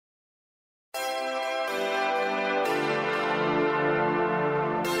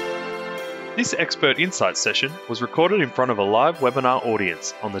This Expert Insights session was recorded in front of a live webinar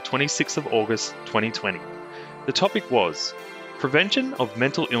audience on the 26th of August 2020. The topic was Prevention of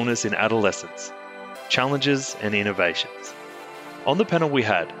Mental Illness in Adolescents, Challenges and Innovations. On the panel we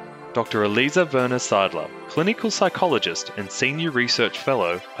had Dr. Elisa Werner Seidler, Clinical Psychologist and Senior Research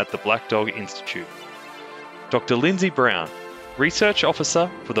Fellow at the Black Dog Institute. Dr. Lindsay Brown, Research Officer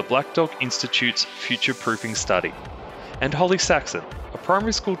for the Black Dog Institute's Future Proofing Study. And Holly Saxon, a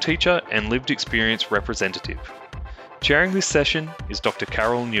primary school teacher and lived experience representative. Chairing this session is Dr.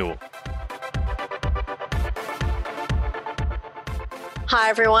 Carol Newell. Hi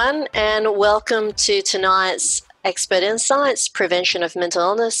everyone, and welcome to tonight's Expert Insights, Prevention of Mental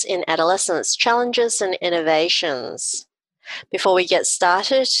Illness in Adolescents, Challenges and Innovations. Before we get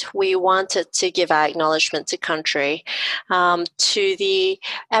started, we wanted to give our acknowledgement to country, to the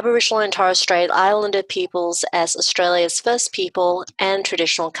Aboriginal and Torres Strait Islander peoples as Australia's first people and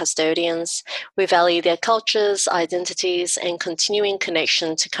traditional custodians. We value their cultures, identities, and continuing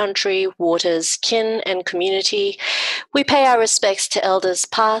connection to country, waters, kin, and community. We pay our respects to elders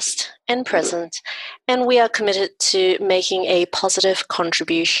past and present, and we are committed to making a positive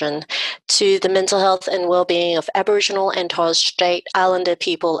contribution to the mental health and well-being of Aboriginal and Torres Strait Islander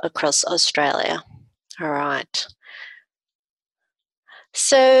people across Australia. All right.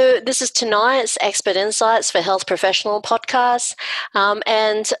 So this is tonight's Expert Insights for Health Professional podcast,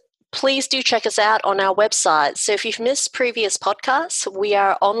 and please do check us out on our website. So if you've missed previous podcasts, we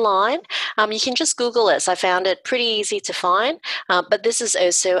are online. You can just Google us. I found it pretty easy to find, but this is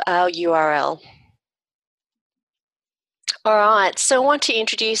also our URL. All right, so I want to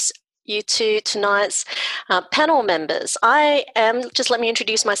introduce you to tonight's panel members. Just let me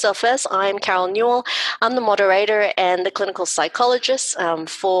introduce myself first. I'm Carol Newell. I'm the moderator and the clinical psychologist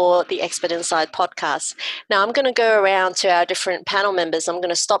for the Expert Insight podcast. Now I'm going to go around to our different panel members. I'm going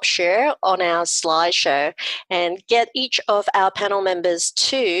to stop share on our slideshow and get each of our panel members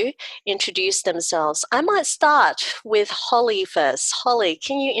to introduce themselves. I might start with Holly first. Holly,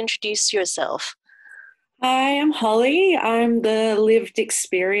 can you introduce yourself? Hi, I'm Holly. I'm the lived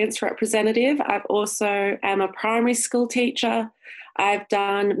experience representative. I've also am a primary school teacher. I've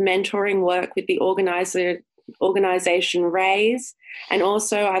done mentoring work with the organisation RAISE, and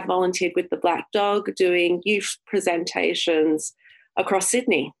also I've volunteered with the Black Dog doing youth presentations across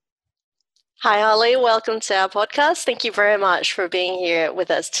Sydney. Hi, Holly. Welcome to our podcast. Thank you very much for being here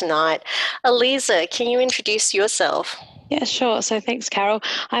with us tonight. Elisa, can you introduce yourself? Yeah, sure. So thanks, Carol.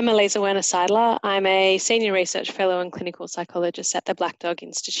 I'm Elisa Werner Seidler. I'm a Senior Research Fellow and Clinical Psychologist at the Black Dog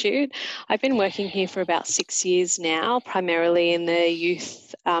Institute. I've been working here for about 6 years now, primarily in the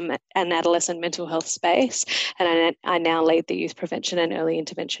youth and adolescent mental health space, and I now lead the Youth Prevention and Early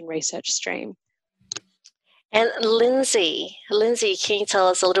Intervention Research stream. And Lindsay, can you tell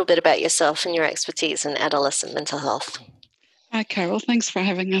us a little bit about yourself and your expertise in adolescent mental health? Hi, Carol. Thanks for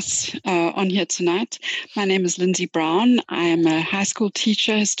having us on here tonight. My name is Lindsay Brown. I am a high school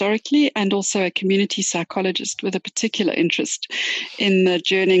teacher historically and also a community psychologist with a particular interest in the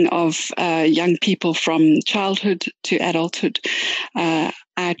journeying of young people from childhood to adulthood.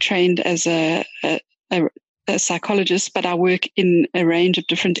 I trained as a psychologist, but I work in a range of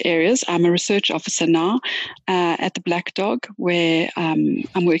different areas. I'm a research officer now at the Black Dog, where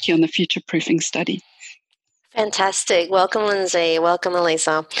I'm working on the future proofing study. Fantastic. Welcome, Lindsay. Welcome,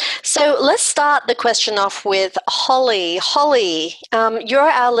 Elisa. So let's start the question off with Holly. Holly, you're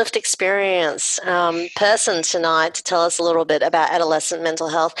our lived experience person tonight to tell us a little bit about adolescent mental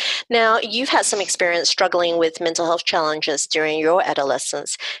health. Now, you've had some experience struggling with mental health challenges during your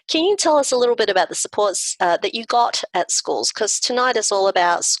adolescence. Can you tell us a little bit about the supports that you got at schools? Because tonight is all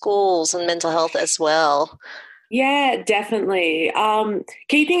about schools and mental health as well. Yeah, definitely.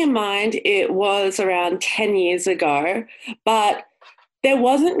 Keeping in mind it was around 10 years ago, but there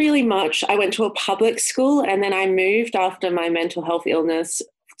wasn't really much. I went to a public school and then I moved after my mental health illness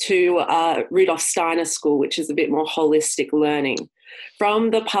to Rudolf Steiner School, which is a bit more holistic learning.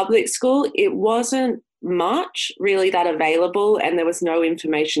 From the public school, it wasn't much really that available and there was no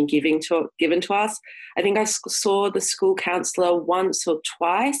information given to us. I think I saw the school counsellor once or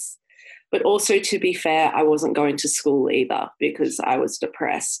twice. But also, to be fair, I wasn't going to school either because I was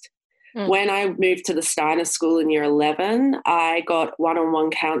depressed. When I moved to the Steiner School in year 11, I got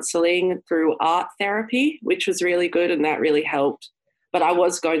one-on-one counselling through art therapy, which was really good and that really helped. But I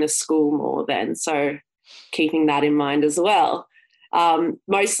was going to school more then, so keeping that in mind as well.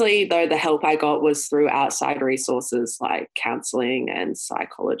 Mostly, though, the help I got was through outside resources like counselling and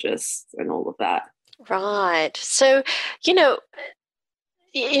psychologists and all of that. Right. So,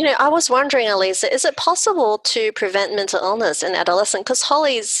 You know, I was wondering, Elisa, is it possible to prevent mental illness in adolescents? Because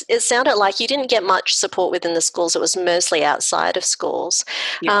Holly's, it sounded like you didn't get much support within the schools. It was mostly outside of schools.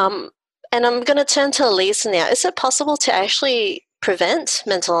 Yeah. And I'm going to turn to Elisa now. Is it possible to actually prevent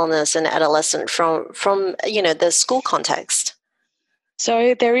mental illness in adolescent from the school context?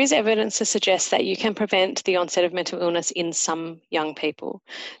 So there is evidence to suggest that you can prevent the onset of mental illness in some young people.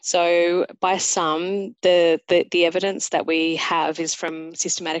 So by some, the evidence that we have is from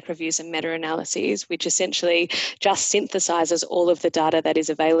systematic reviews and meta-analyses, which essentially just synthesizes all of the data that is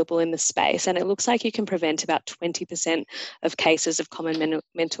available in the space. And it looks like you can prevent about 20% of cases of common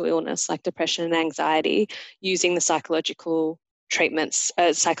mental illness like depression and anxiety using the psychological treatments,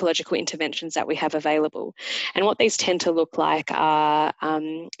 psychological interventions that we have available. And what these tend to look like are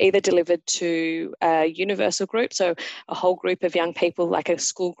either delivered to a universal group, so a whole group of young people, like a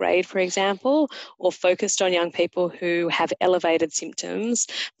school grade, for example, or focused on young people who have elevated symptoms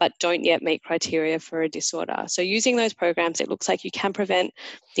but don't yet meet criteria for a disorder. So using those programs, it looks like you can prevent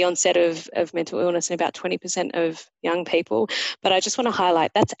the onset of mental illness in about 20% of young people. But I just want to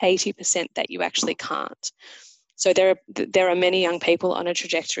highlight that's 80% that you actually can't. So there are many young people on a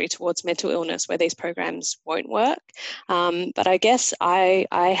trajectory towards mental illness where these programs won't work. But I guess I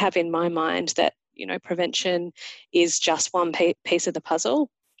have in my mind that, prevention is just one piece of the puzzle.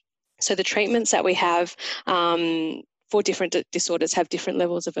 So the treatments that we have for different disorders have different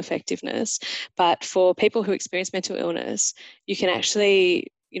levels of effectiveness. But for people who experience mental illness, you can actually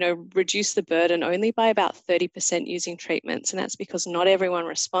reduce the burden only by about 30% using treatments. And that's because not everyone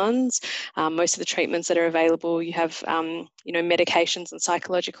responds. Most of the treatments that are available, you have, medications and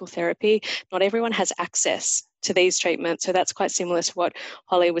psychological therapy. Not everyone has access to these treatments. So that's quite similar to what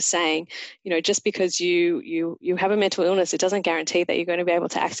Holly was saying. Just because you have a mental illness, it doesn't guarantee that you're going to be able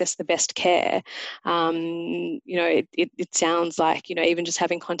to access the best care. It sounds like, even just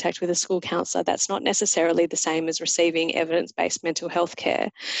having contact with a school counsellor, that's not necessarily the same as receiving evidence-based mental health care.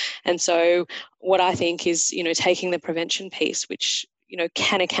 And so what I think is, taking the prevention piece, which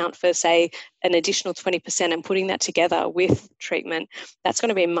can account for, say, an additional 20% and putting that together with treatment, that's going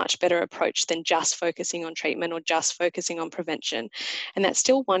to be a much better approach than just focusing on treatment or just focusing on prevention. And that's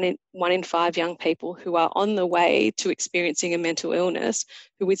still one in 5 young people who are on the way to experiencing a mental illness,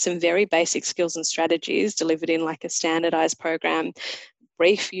 who with some very basic skills and strategies delivered in like a standardized program,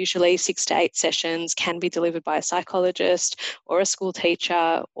 brief, usually 6 to 8 sessions, can be delivered by a psychologist or a school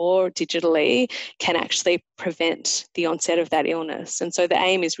teacher or digitally, can actually prevent the onset of that illness. And so the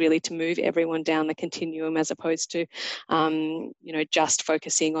aim is really to move everyone down the continuum as opposed to, just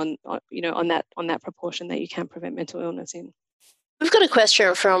focusing on that proportion that you can prevent mental illness in. We've got a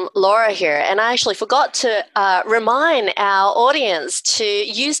question from Laura here, and I actually forgot to remind our audience to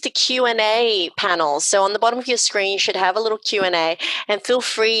use the Q&A panel. So on the bottom of your screen, you should have a little Q&A, and feel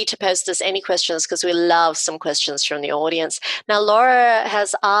free to post us any questions because we love some questions from the audience. Now, Laura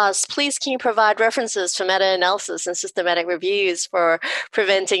has asked, please can you provide references for meta-analysis and systematic reviews for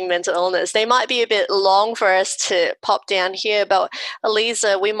preventing mental illness? They might be a bit long for us to pop down here, but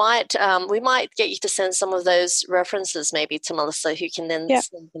Elisa, we might get you to send some of those references maybe to Melissa, who can then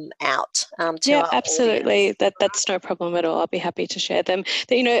send them out to our absolutely audience. That's no problem at all. I'll be happy to share them.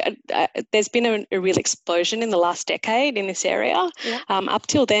 There's been a real explosion in the last decade in this area. Up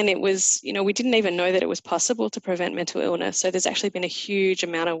till then, it was, we didn't even know that it was possible to prevent mental illness. So there's actually been a huge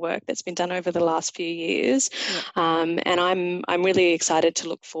amount of work that's been done over the last few years. And I'm really excited to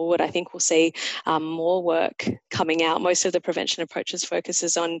look forward. I think we'll see more work coming out. Most of the prevention approaches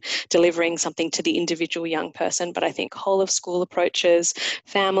focuses on delivering something to the individual young person, but I think whole of school approaches,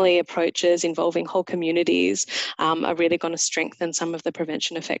 family approaches involving whole communities are really going to strengthen some of the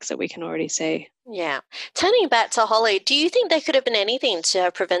prevention effects that we can already see. Yeah. Turning back to Holly, do you think there could have been anything to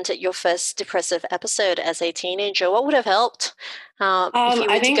have prevented your first depressive episode as a teenager? What would have helped?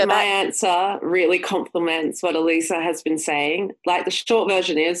 I think my answer really complements what Elisa has been saying. Like the short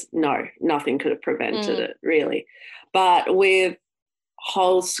version is no, nothing could have prevented it really. But with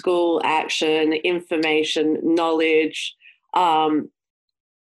whole school action, information, knowledge,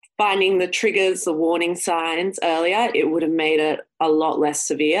 finding the triggers, the warning signs earlier, it would have made it a lot less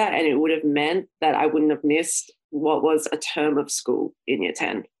severe, and it would have meant that I wouldn't have missed what was a term of school in year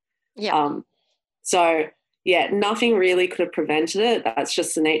 10. Nothing really could have prevented it. That's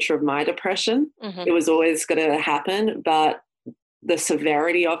just the nature of my depression. It was always going to happen, but the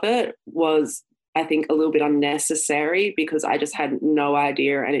severity of it was, I think, a little bit unnecessary because I just had no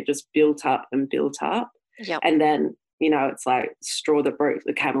idea, and it just built up and built up. And then, it's like straw that broke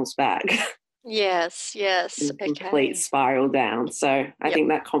the camel's back. Yes. Complete spiral down. So I think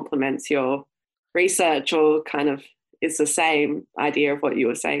that complements your research or kind of it's the same idea of what you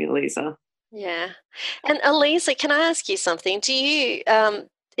were saying, Elisa. Yeah. And Elisa, can I ask you something? Do you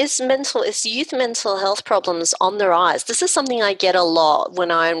is youth mental health problems on the rise? This is something I get a lot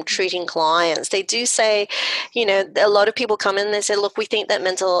when I'm treating clients. They do say, a lot of people come in and they say, look, we think that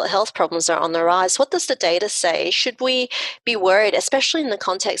mental health problems are on the rise. What does the data say? Should we be worried, especially in the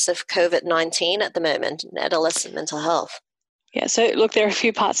context of COVID-19 at the moment, in adolescent mental health? Yeah, so look, there are a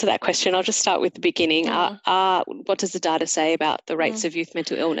few parts to that question. I'll just start with the beginning. What does the data say about the rates of youth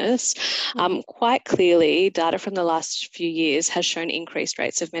mental illness? Quite clearly, data from the last few years has shown increased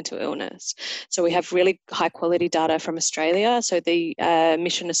rates of mental illness. So we have really high quality data from Australia. So the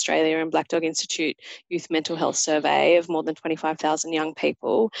Mission Australia and Black Dog Institute Youth Mental Health Survey of more than 25,000 young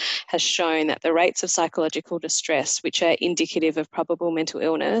people has shown that the rates of psychological distress, which are indicative of probable mental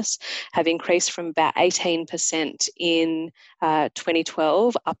illness, have increased from about 18% in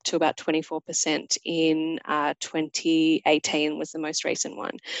 2012 up to about 24% in 2018 was the most recent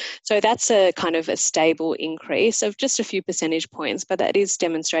one. So that's a kind of a stable increase of just a few percentage points, but that is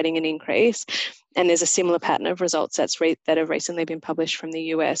demonstrating an increase. And there's a similar pattern of results that have recently been published from the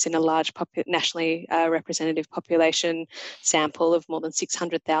US in a large nationally representative population sample of more than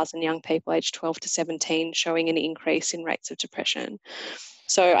 600,000 young people aged 12 to 17, showing an increase in rates of depression.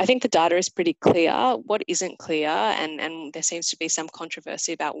 So I think the data is pretty clear. What isn't clear, and there seems to be some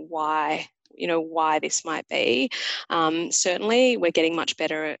controversy about why this might be. Certainly, we're getting much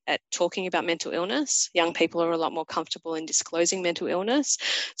better at talking about mental illness. Young people are a lot more comfortable in disclosing mental illness.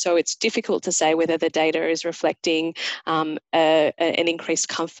 So it's difficult to say whether the data is reflecting an increased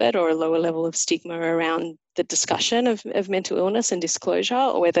comfort or a lower level of stigma around the discussion of mental illness and disclosure,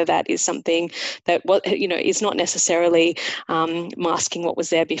 or whether that is something that is not necessarily masking what was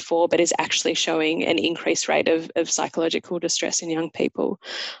there before, but is actually showing an increased rate of psychological distress in young people.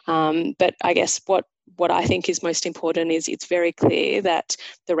 But I guess what I think is most important is it's very clear that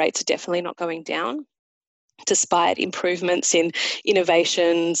the rates are definitely not going down, despite improvements in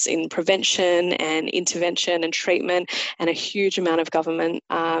innovations in prevention and intervention and treatment and a huge amount of government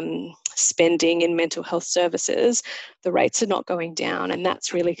spending in mental health services. The rates are not going down, and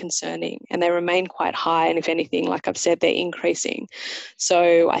that's really concerning. And they remain quite high, and if anything, like I've said, they're increasing.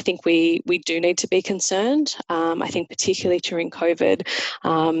 So I think we do need to be concerned. I think particularly during COVID,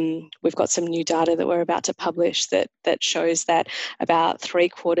 we've got some new data that we're about to publish that shows that about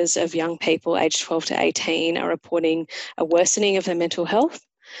 3/4 of young people aged 12 to 18 are reporting a worsening of their mental health.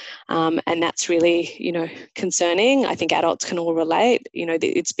 And that's really, concerning. I think adults can all relate.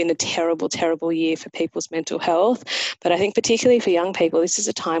 It's been a terrible, terrible year for people's mental health. But I think particularly for young people, this is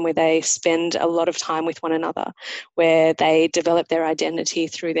a time where they spend a lot of time with one another, where they develop their identity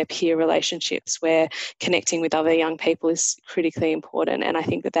through their peer relationships, where connecting with other young people is critically important. And I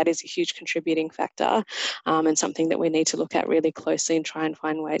think that is a huge contributing factor, and something that we need to look at really closely and try and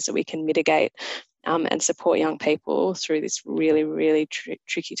find ways that we can mitigate and support young people through this really, really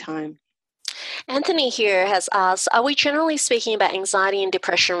tricky time. Anthony here has asked, are we generally speaking about anxiety and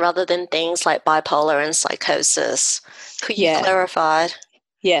depression rather than things like bipolar and psychosis? Could you clarify?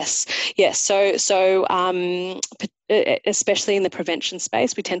 Yes. So especially in the prevention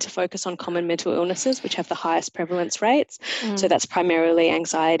space, we tend to focus on common mental illnesses, which have the highest prevalence rates. So that's primarily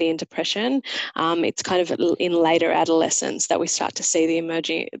anxiety and depression. It's kind of in later adolescence that we start to see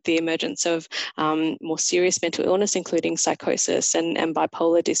the emergence of more serious mental illness, including psychosis and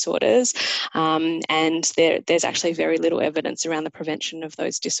bipolar disorders. And there's actually very little evidence around the prevention of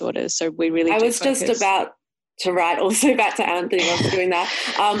those disorders. So we really just about to write also back to Anthony while doing that.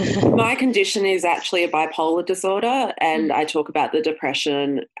 My condition is actually a bipolar disorder, and I talk about the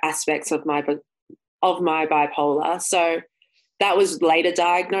depression aspects of my bipolar. So that was later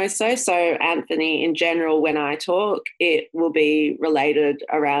diagnosed. So Anthony, in general, when I talk, it will be related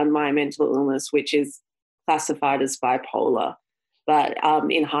around my mental illness, which is classified as bipolar. But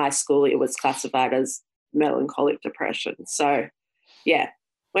in high school, it was classified as melancholic depression. So, yeah.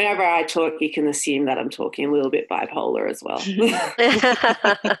 Whenever I talk, you can assume that I'm talking a little bit bipolar as well.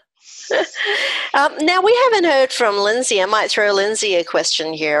 Now, we haven't heard from Lindsay. I might throw Lindsay a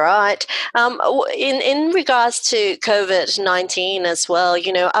question here, right? In regards to COVID-19 as well,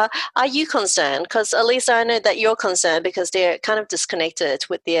 are you concerned? Because, Elisa, I know that you're concerned because they're kind of disconnected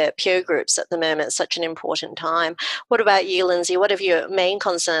with their peer groups at the moment. It's such an important time. What about you, Lindsay? What are your main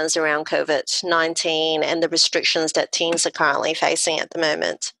concerns around COVID-19 and the restrictions that teens are currently facing at the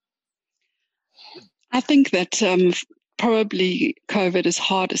moment? I think that probably COVID is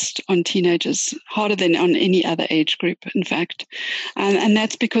hardest on teenagers, harder than on any other age group, in fact. And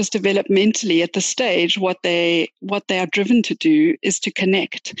that's because developmentally at the stage, what they are driven to do is to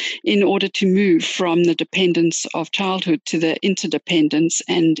connect in order to move from the dependence of childhood to the interdependence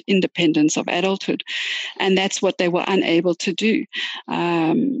and independence of adulthood. And that's what they were unable to do.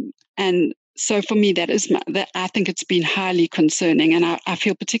 And so for me, that I think it's been highly concerning. And I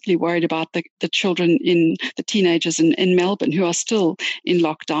feel particularly worried about the children the teenagers in Melbourne who are still in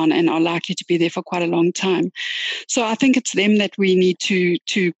lockdown and are likely to be there for quite a long time. So I think it's them that we need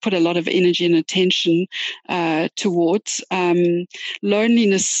to put a lot of energy and attention towards.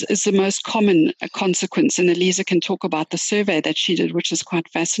 Loneliness is the most common consequence, and Elisa can talk about the survey that she did, which is quite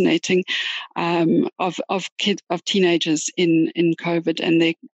fascinating, of teenagers in COVID, and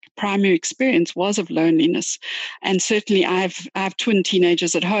their primary experience was of loneliness. And certainly I have twin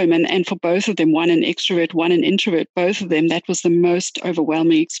teenagers at home, and for both of them, one an extrovert, one an introvert, both of them, that was the most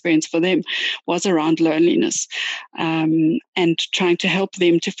overwhelming experience for them, was around loneliness, and trying to help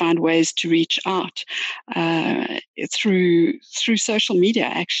them to find ways to reach out through social media,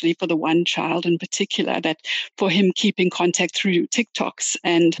 actually, for the one child in particular, that for him keeping contact through TikToks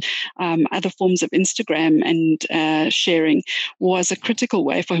and other forms of Instagram and sharing was a critical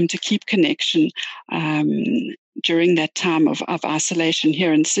way for him to keep connection during that time of isolation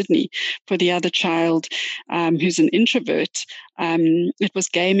here in Sydney. For the other child, who's an introvert, it was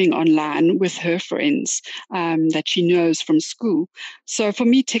gaming online with her friends that she knows from school. So for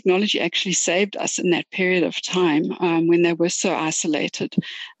me, technology actually saved us in that period of time when they were so isolated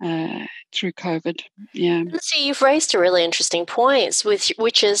through COVID. Yeah. Lindsay, you've raised a really interesting point,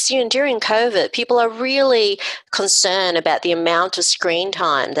 which is, during COVID, people are really concerned about the amount of screen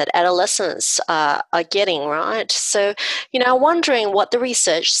time that adolescents are getting, right? So, I'm wondering what the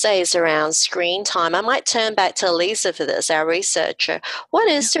research says around screen time. I might turn back to Elisa for this, our researcher. What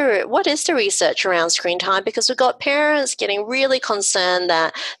is the research around screen time? Because we've got parents getting really concerned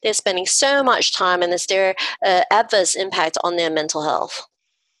that they're spending so much time and there's their adverse impact on their mental health.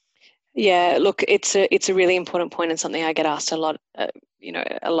 Yeah, look, it's a really important point and something I get asked a lot,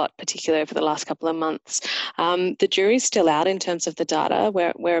 particularly over the last couple of months. The jury's still out in terms of the data.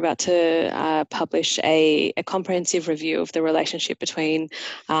 We're about to publish a comprehensive review of the relationship between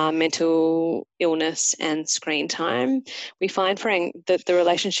mental illness and screen time. We find that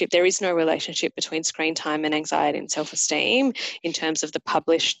there is no relationship between screen time and anxiety and self-esteem in terms of the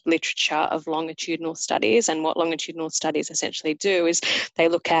published literature of longitudinal studies. And what longitudinal studies essentially do is they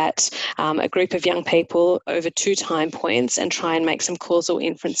look at a group of young people over 2 time points and try and make some causal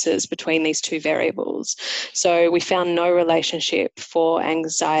inferences between these 2 variables. So we found no relationship for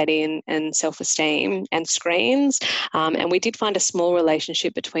anxiety and self-esteem and screens. And we did find a small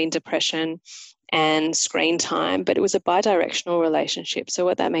relationship between depression and screen time, but it was a bidirectional relationship. So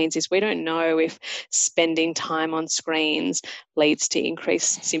what that means is we don't know if spending time on screens leads to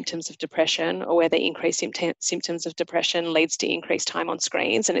increased symptoms of depression or whether increased symptoms of depression leads to increased time on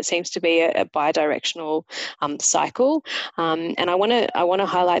screens. And it seems to be a bidirectional cycle. And I want to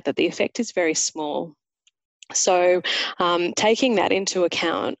highlight that the effect is very small. So taking that into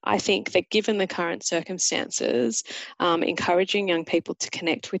account, I think that given the current circumstances, encouraging young people to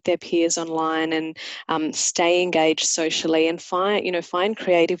connect with their peers online and stay engaged socially and find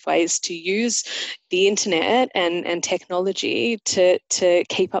creative ways to use the internet and technology to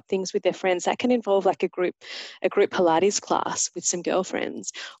keep up things with their friends. That can involve like a group Pilates class with some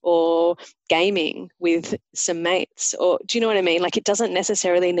girlfriends, or gaming with some mates, or do you know what I mean? Like, it doesn't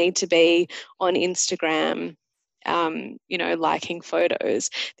necessarily need to be on Instagram, liking photos.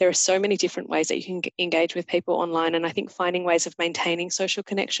 There are so many different ways that you can engage with people online, and I think finding ways of maintaining social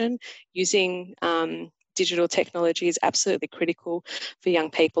connection using digital technology is absolutely critical for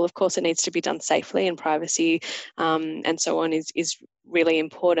young people. Of course, it needs to be done safely, and privacy and so on is really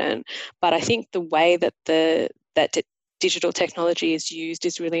important. But I think the way that digital technology is used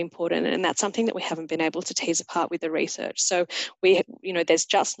is really important, and that's something that we haven't been able to tease apart with the research. So there's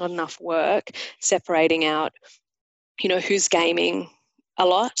just not enough work separating out who's gaming a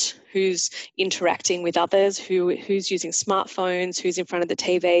lot, who's interacting with others, who's using smartphones, who's in front of the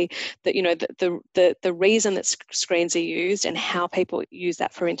TV. That the reason that screens are used and how people use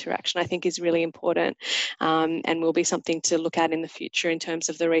that for interaction, I think, is really important, and will be something to look at in the future in terms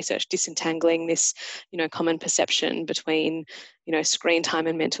of the research disentangling this common perception between screen time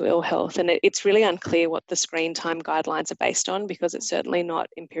and mental ill health. And it's really unclear what the screen time guidelines are based on, because it's certainly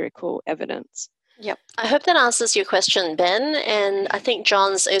not empirical evidence. Yep. I hope that answers your question, Ben. And I think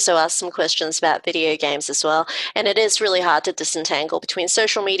John's also asked some questions about video games as well. And it is really hard to disentangle between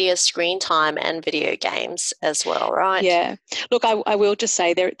social media, screen time, and video games as well, right? Yeah. Look, I will just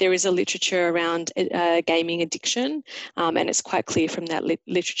say there is a literature around gaming addiction, and it's quite clear from that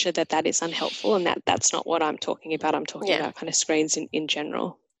literature that is unhelpful, and that's not what I'm talking about. I'm talking about kind of screens in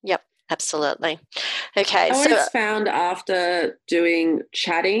general. Yep, absolutely. Okay. I always found after doing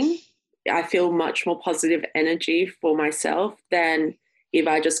chatting, I feel much more positive energy for myself than if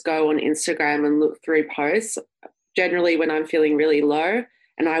I just go on Instagram and look through posts. Generally, when I'm feeling really low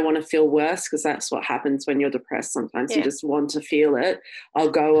and I want to feel worse, because that's what happens when you're depressed. Sometimes you just want to feel it. I'll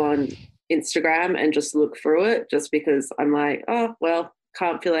go on Instagram and just look through it just because I'm like, oh, well,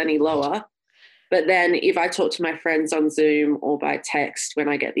 can't feel any lower. But then if I talk to my friends on Zoom or by text when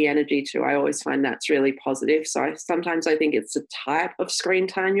I get the energy to, I always find that's really positive. So sometimes I think it's the type of screen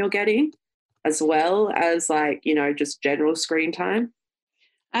time you're getting as well as just general screen time.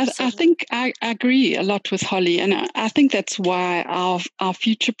 I think I agree a lot with Holly, and I think that's why our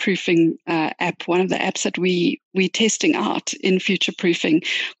future proofing app, one of the apps that we're testing out in future proofing,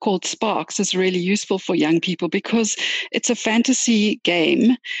 called Sparks, is really useful for young people because it's a fantasy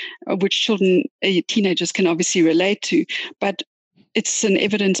game, which teenagers can obviously relate to, but it's an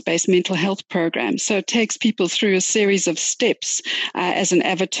evidence-based mental health program. So it takes people through a series of steps as an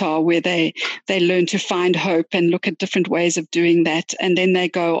avatar where they learn to find hope and look at different ways of doing that. And then they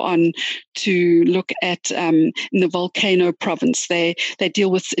go on to look at, in the volcano province, they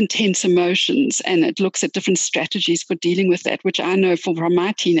deal with intense emotions, and it looks at different strategies for dealing with that, which I know from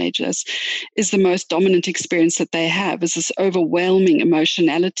my teenagers is the most dominant experience that they have, is this overwhelming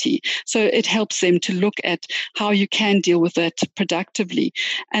emotionality. So it helps them to look at how you can deal with that productively.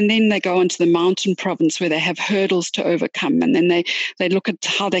 And then they go on to the mountain province where they have hurdles to overcome. And then they look at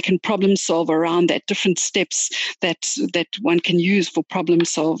how they can problem solve around that, different steps that one can use for problem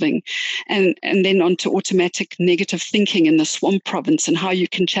solving. And then on to automatic negative thinking in the swamp province and how you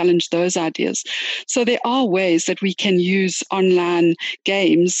can challenge those ideas. So there are ways that we can use online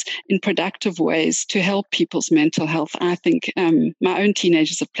games in productive ways to help people's mental health. I think my own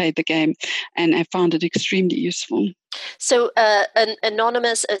teenagers have played the game and I found it extremely useful. So an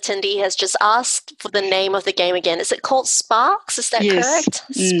anonymous attendee has just asked for the name of the game again. Is it called Sparks? Is that correct?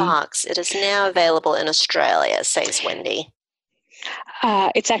 Sparks. It is now available in Australia, says Wendy.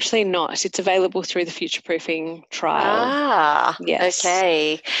 It's actually not. It's available through the Future Proofing trial. Yes.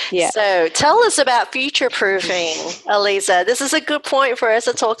 Okay. Yeah. So tell us about future proofing, Elisa. This is a good point for us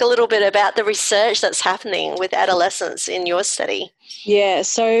to talk a little bit about the research that's happening with adolescents in your study. Yeah,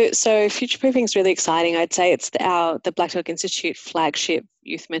 so future proofing is really exciting. I'd say it's the Black Dog Institute flagship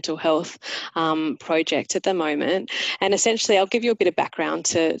youth mental health project at the moment. And essentially, I'll give you a bit of background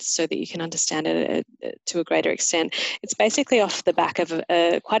so that you can understand it to a greater extent. It's basically off the back of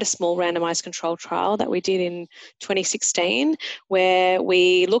quite a small randomized control trial that we did in 2016, where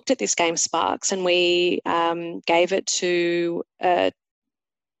we looked at this game Sparks and we gave it to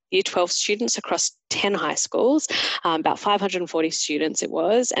Year 12 students across 10 high schools, about 540 students it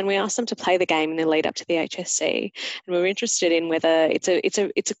was, and we asked them to play the game in the lead up to the HSC. And we were interested in whether it's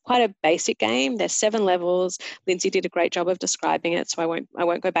a quite a basic game. There's 7 levels. Lindsay did a great job of describing it, so I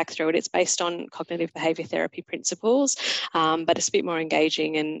won't go back through it. It's based on cognitive behaviour therapy principles, but it's a bit more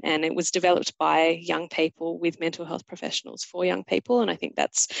engaging, and it was developed by young people with mental health professionals for young people. And I think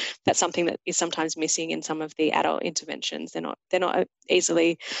that's something that is sometimes missing in some of the adult interventions. They're not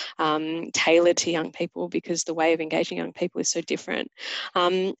easily tailored to young people because the way of engaging young people is so different.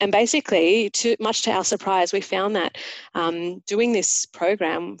 And basically, much to our surprise, we found that doing this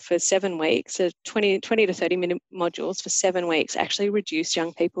program for 7 weeks, 20 to 30 minute modules for 7 weeks, actually reduced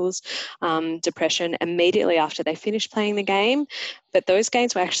young people's depression immediately after they finished playing the game. But those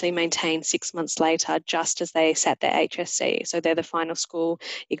gains were actually maintained 6 months later, just as they sat their HSC. So they're the final school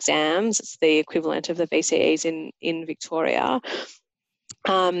exams. It's the equivalent of the VCEs in Victoria.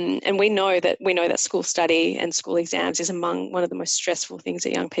 And we know that school study and school exams is among one of the most stressful things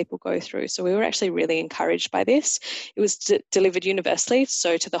that young people go through. So we were actually really encouraged by this. It was delivered universally,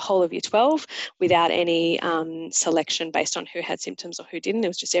 so to the whole of Year 12, without any selection based on who had symptoms or who didn't. It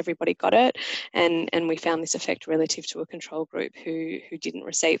was just everybody got it, and we found this effect relative to a control group who didn't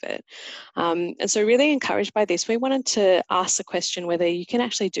receive it. And so really encouraged by this, we wanted to ask the question whether you can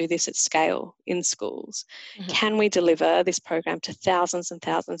actually do this at scale in schools. Mm-hmm. Can we deliver this program to thousands and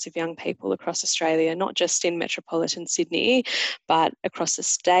thousands of young people across Australia, not just in metropolitan Sydney, but across the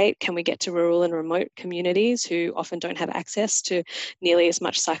state? Can we get to rural and remote communities who often don't have access to nearly as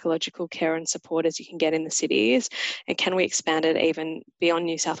much psychological care and support as you can get in the cities? And can we expand it even beyond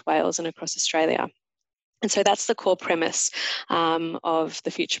New South Wales and across Australia? And so that's the core premise of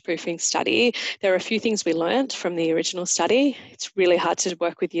the Future Proofing study. There are a few things we learned from the original study. It's really hard to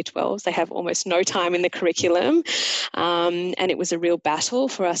work with Year 12s. They have almost no time in the curriculum. And it was a real battle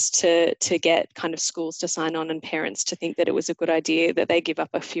for us to get kind of schools to sign on and parents to think that it was a good idea that they give up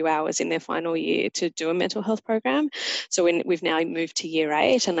a few hours in their final year to do a mental health program. So we've now moved to Year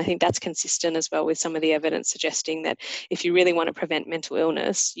 8, and I think that's consistent as well with some of the evidence suggesting that if you really want to prevent mental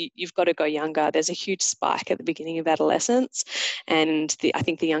illness, you've got to go younger. There's a huge spike at the beginning of adolescence, and I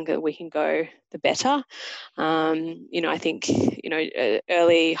think the younger we can go, the better. I think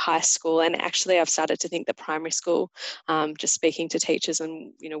early high school, and actually I've started to think that primary school, just speaking to teachers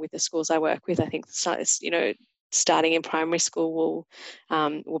and with the schools I work with, I think starting in primary school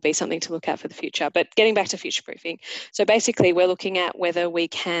will be something to look at for the future. But getting back to future proofing, so basically we're looking at whether we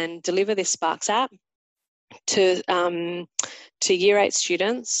can deliver this Sparks app to Year 8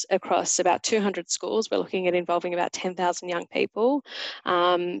 students across about 200 schools. We're looking at involving about 10,000 young people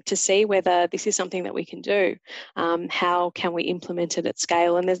to see whether this is something that we can do. How can we implement it at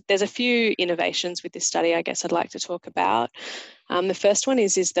scale? And there's a few innovations with this study I guess I'd like to talk about. The first one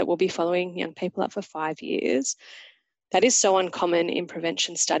is that we'll be following young people up for 5 years. That is so uncommon in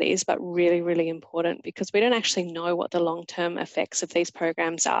prevention studies, but really, really important because we don't actually know what the long-term effects of these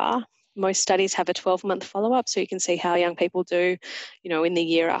programs are. Most studies have a 12-month follow-up, so you can see how young people do, in the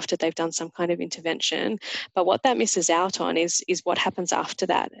year after they've done some kind of intervention. But what that misses out on is what happens after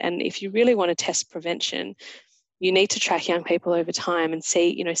that. And if you really want to test prevention, you need to track young people over time and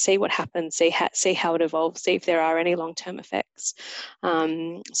see what happens, see how it evolves, see if there are any long-term effects.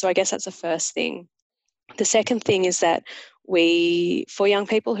 So I guess that's the first thing. The second thing is that for young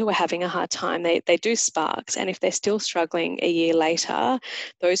people who are having a hard time, they do Sparks, and if they're still struggling a year later,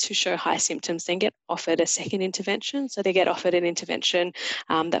 those who show high symptoms then get offered a second intervention. So they get offered an intervention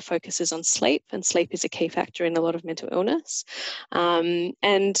that focuses on sleep, and sleep is a key factor in a lot of mental illness. And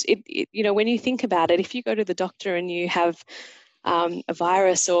when you think about it, if you go to the doctor and you have a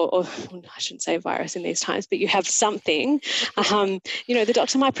virus or I shouldn't say a virus in these times, but you have something, the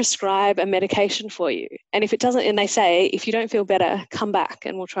doctor might prescribe a medication for you. And if it doesn't, and they say, if you don't feel better, come back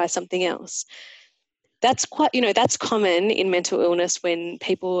and we'll try something else. That's that's common in mental illness when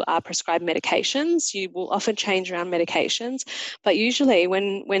people are prescribed medications. You will often change around medications, but usually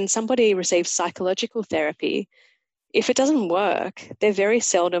when somebody receives psychological therapy, if it doesn't work, they're very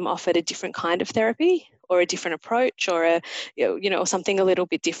seldom offered a different kind of therapy or a different approach or or something a little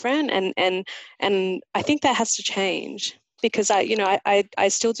bit different. And I think that has to change because I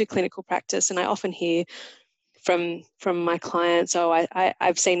still do clinical practice, and I often hear from my clients,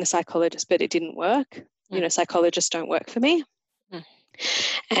 I've seen a psychologist, but it didn't work. Psychologists don't work for me.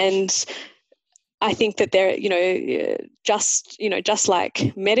 And I think that they're, just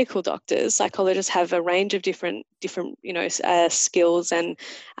like medical doctors, psychologists have a range of different skills and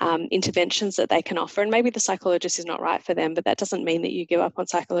interventions that they can offer. And maybe the psychologist is not right for them, but that doesn't mean that you give up on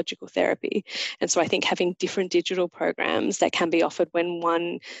psychological therapy. And so I think having different digital programs that can be offered when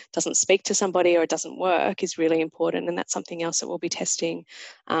one doesn't speak to somebody or it doesn't work is really important. And that's something else that we'll be testing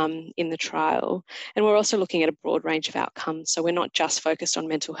in the trial. And we're also looking at a broad range of outcomes. So we're not just focused on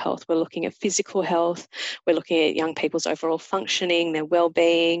mental health. We're looking at physical health. We're looking at young people's overall functioning, their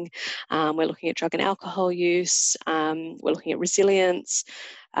well-being. We're looking at drug and alcohol use. We're looking at resilience.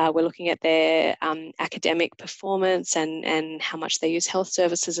 We're looking at their academic performance and how much they use health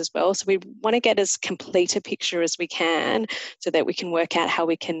services as well. So we want to get as complete a picture as we can so that we can work out how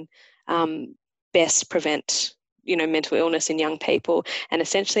we can best prevent mental illness in young people. And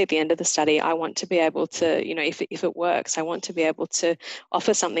essentially at the end of the study, I want to be able to, if it works, I want to be able to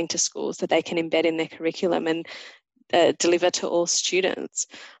offer something to schools that they can embed in their curriculum and deliver to all students.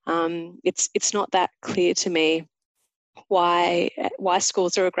 It's not that clear to me why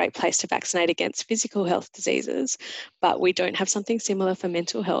schools are a great place to vaccinate against physical health diseases, but we don't have something similar for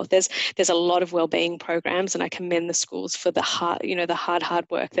mental health. There's a lot of wellbeing programs, and I commend the schools for the hard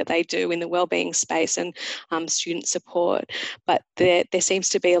work that they do in the wellbeing space and student support. But there seems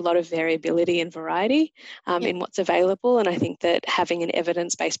to be a lot of variability and variety in what's available, and I think that having an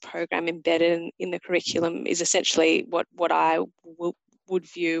evidence-based program embedded in the curriculum is essentially what I would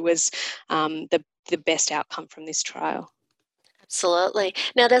view as the best outcome from this trial. Absolutely.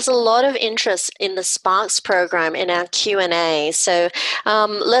 Now, there's a lot of interest in the Sparks program in our Q&A. So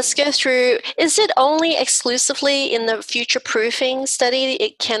let's go through. Is it only exclusively in the future proofing study?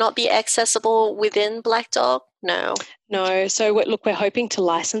 It cannot be accessible within Black Dog? No. No, so we're hoping to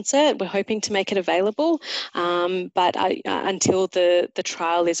license it. We're hoping to make it available, but until the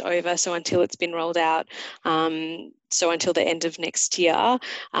trial is over, so until it's been rolled out, so until the end of next year,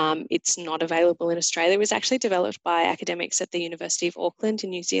 it's not available in Australia. It was actually developed by academics at the University of Auckland in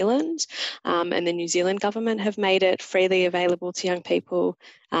New Zealand, and the New Zealand government have made it freely available to young people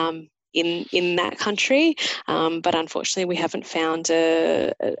in that country, but unfortunately we haven't found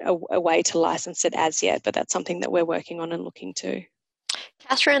a way to license it as yet, but that's something that we're working on and looking to.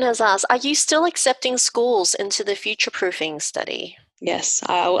 Catherine has asked, are you still accepting schools into the future proofing study? Yes,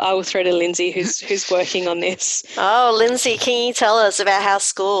 I will throw to Lindsay, who's working on this. Oh, Lindsay, can you tell us about how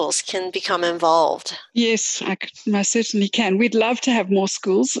schools can become involved? Yes, I most certainly can. We'd love to have more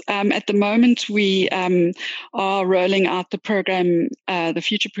schools. At the moment, we are rolling out the program, the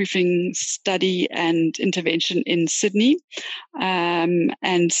Future Proofing Study and Intervention in Sydney.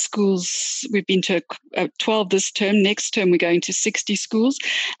 And schools, we've been to 12 this term. Next term, we're going to 60 schools.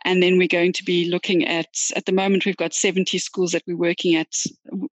 And then we're going to be looking at the moment, we've got 70 schools that we're working at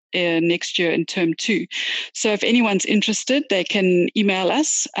next year in term 2. So if anyone's interested, they can email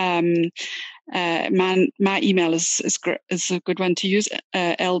us. My email is a good one to use,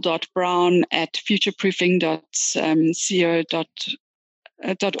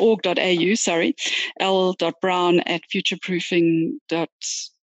 l.brown@futureproofing.co.org.au, sorry,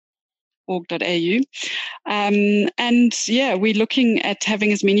 l.brown@futureproofing.org.au. And yeah, we're looking at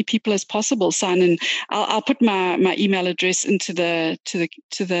having as many people as possible sign in. I'll put my email address into the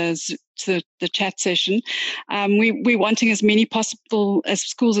chat session. We're wanting as many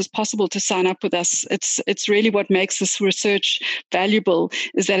schools as possible to sign up with us. It's really what makes this research valuable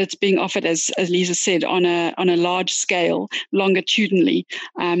is that it's being offered, as Lisa said, on a large scale, longitudinally.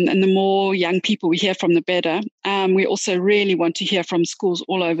 And the more young people we hear from, the better. We also really want to hear from schools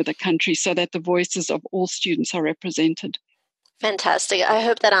all over the country so that the voices of all students are represented. Fantastic. I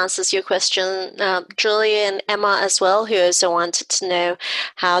hope that answers your question. Julia and Emma as well, who also wanted to know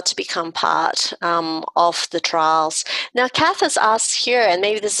how to become part of the trials. Now, Kath has asked here, and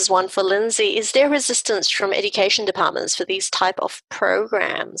maybe this is one for Lindsay, is there resistance from education departments for these type of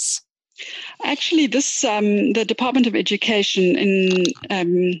programs? Actually, the Department of Education in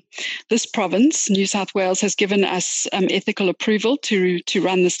this province, New South Wales, has given us ethical approval to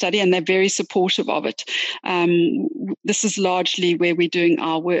run the study, and they're very supportive of it. This is largely where we're doing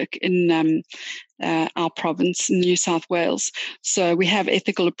our work in our province, New South Wales. So we have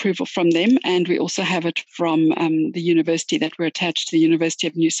ethical approval from them, and we also have it from the university that we're attached to, the University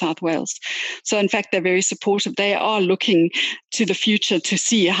of New South Wales. So in fact, they're very supportive. They are looking to the future to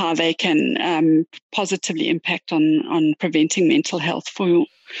see how they can positively impact on preventing mental health for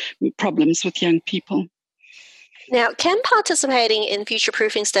problems with young people. Now, can participating in Future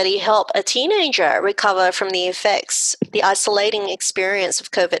Proofing study help a teenager recover from the effects, the isolating experience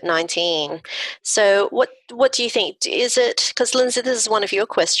of COVID-19? So what do you think? Is it, because Lindsay, this is one of your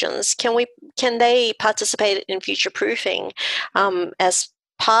questions, can they participate in Future Proofing as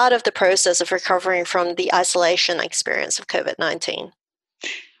part of the process of recovering from the isolation experience of COVID-19?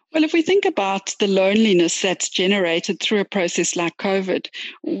 Well, if we think about the loneliness that's generated through a process like COVID,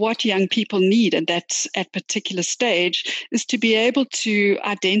 what young people need at that particular stage is to be able to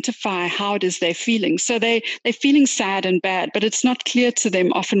identify how it is they're feeling. So they're feeling sad and bad, but it's not clear to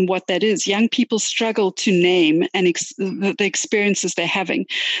them often what that is. Young people struggle to name the experiences they're having,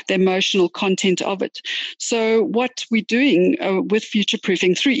 the emotional content of it. So what we're doing with Future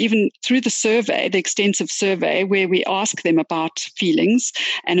Proofing, through the survey, the extensive survey where we ask them about feelings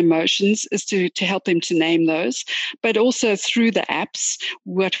and emotions, is to help them to name those. But also through the apps,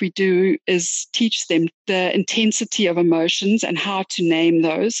 what we do is teach them the intensity of emotions and how to name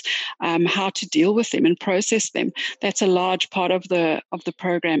those, how to deal with them and process them. That's a large part of the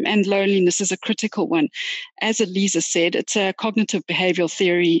program. And loneliness is a critical one. As Elisa said, it's a cognitive behavioral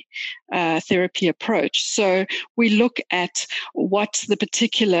therapy approach. So we look at what the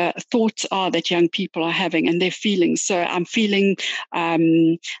particular thoughts are that young people are having and their feelings. So I'm feeling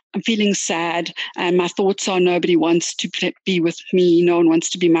sad, and my thoughts are nobody wants to be with me, no one wants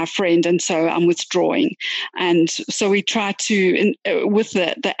to be my friend, and so I'm withdrawing. And so we try to, with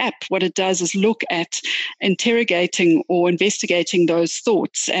the app, what it does is look at interrogating or investigating those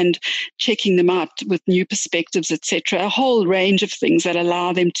thoughts and checking them out with new perspectives, etc. A whole range of things that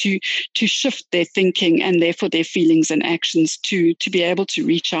allow them to shift their thinking and therefore their feelings and actions to be able to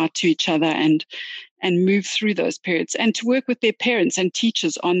reach out to each other and move through those periods, and to work with their parents and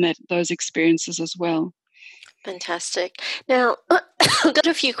teachers on those experiences as well. Fantastic. Now, I've got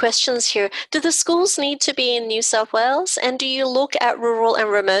a few questions here. Do the schools need to be in New South Wales, and do you look at rural and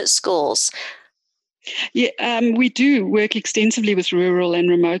remote schools? Yeah, we do work extensively with rural and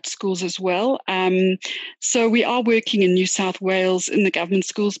remote schools as well. So we are working in New South Wales in the government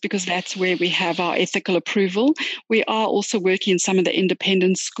schools because that's where we have our ethical approval. We are also working in some of the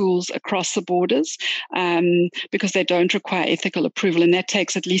independent schools across the borders because they don't require ethical approval, and that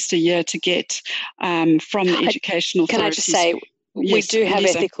takes at least a year to get from the educational authorities. Can I just say, yes, we do have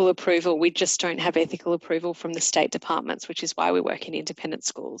Lisa. ethical approval. We just don't have ethical approval from the state departments, which is why we work in independent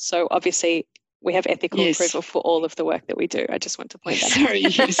schools. So obviously, we have ethical approval for all of the work that we do. I just want to point that out.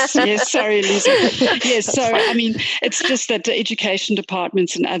 Yes, sorry, Lisa. Yes, so I mean, it's just that the education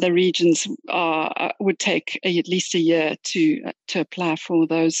departments in other regions would take at least a year to apply for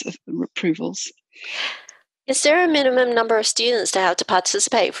those approvals. Is there a minimum number of students to have to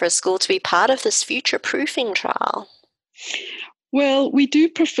participate for a school to be part of this future proofing trial? Well, we do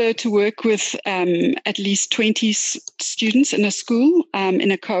prefer to work with at least 20 students in a school, in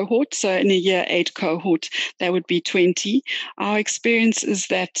a cohort. So in a year 8 cohort, there would be 20. Our experience is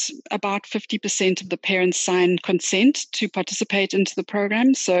that about 50% of the parents sign consent to participate into the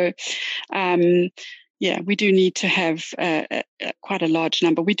program. So we do need to have quite a large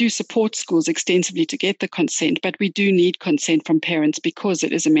number. We do support schools extensively to get the consent, but we do need consent from parents because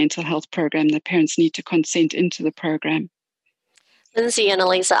it is a mental health program. The parents need to consent into the program. Lindsay and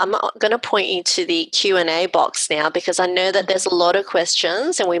Elisa, I'm going to point you to the Q&A box now because I know that there's a lot of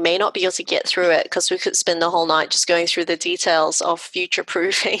questions and we may not be able to get through it because we could spend the whole night just going through the details of future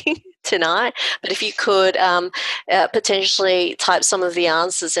proofing tonight. But if you could potentially type some of the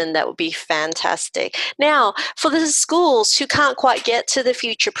answers in, that would be fantastic. Now, for the schools who can't quite get to the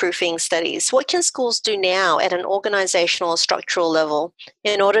future proofing studies, what can schools do now at an organizational or structural level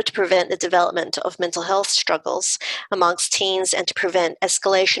in order to prevent the development of mental health struggles amongst teens and to prevent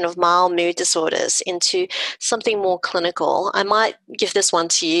escalation of mild mood disorders into something more clinical? I might give this one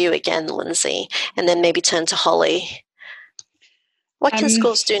to you again, Lindsay, and then maybe turn to Holly. What can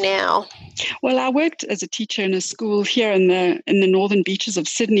schools do now? Well, I worked as a teacher in a school here in the northern beaches of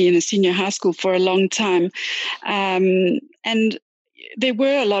Sydney in a senior high school for a long time. And there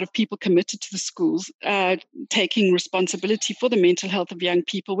were a lot of people committed to the schools, taking responsibility for the mental health of young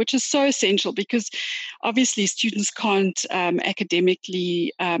people, which is so essential because obviously students can't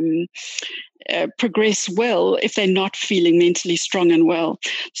academically progress well if they're not feeling mentally strong and well.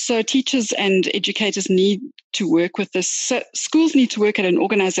 So teachers and educators need to work with this. So schools need to work at an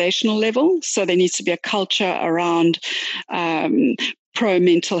organizational level. So there needs to be a culture around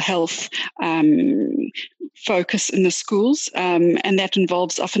pro-mental health focus in the schools, and that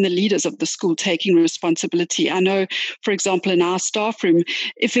involves often the leaders of the school taking responsibility. I know, for example, in our staff room,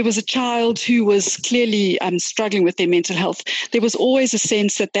 if there was a child who was clearly struggling with their mental health, there was always a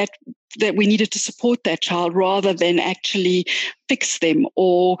sense that we needed to support that child rather than actually fix them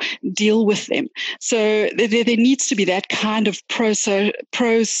or deal with them. So there needs to be that kind of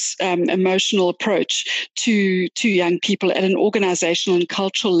emotional approach to young people at an organizational and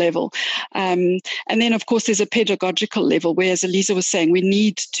cultural level. And then, of course, there's a pedagogical level where, as Elisa was saying, we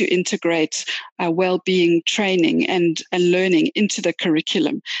need to integrate well-being training and learning into the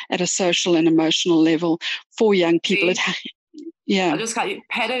curriculum at a social and emotional level for young people. I'll just cut you.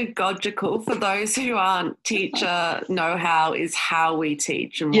 Pedagogical, for those who aren't teacher know-how, is how we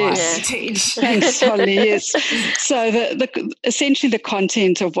teach and why we teach. Thanks, Holly. Yes. So essentially the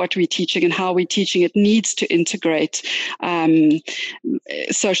content of what we're teaching and how we're teaching it needs to integrate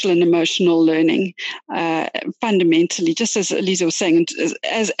social and emotional learning fundamentally, just as Elisa was saying,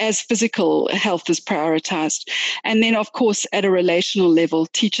 as physical health is prioritized. And then, of course, at a relational level,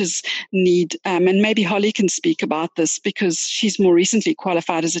 teachers need, and maybe Holly can speak about this because she's more recently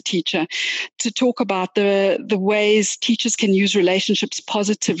qualified as a teacher, to talk about the ways teachers can use relationships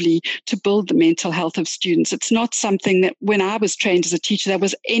positively to build the mental health of students. It's not something that when I was trained as a teacher, that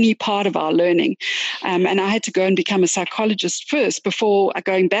was any part of our learning. And I had to go and become a psychologist first before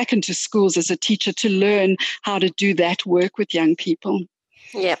going back into schools as a teacher to learn how to do that work with young people.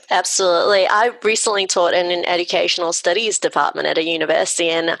 Yeah, absolutely. I recently taught in an educational studies department at a university,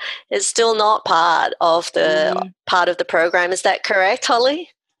 and it's still not part of the program. Is that correct, Holly?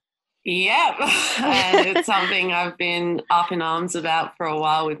 Yep. And it's something I've been up in arms about for a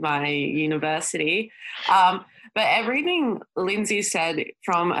while with my university. But everything Lindsay said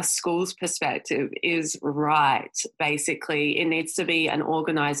from a school's perspective is right. Basically, it needs to be an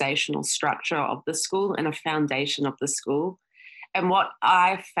organizational structure of the school and a foundation of the school. And what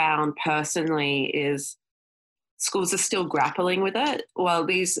I found personally is schools are still grappling with it. Well,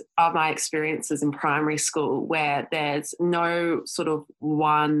 these are my experiences in primary school, where there's no sort of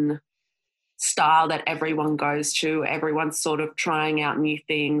one style that everyone goes to. Everyone's sort of trying out new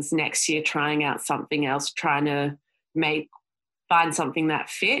things. Next year, trying out something else, trying to find something that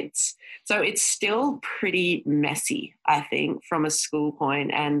fits. So it's still pretty messy, I think, from a school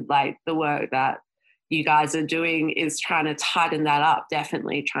point. And like the work that you guys are doing is trying to tighten that up,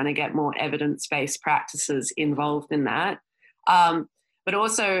 definitely trying to get more evidence-based practices involved in that. But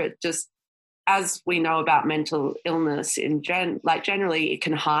also just as we know about mental illness generally it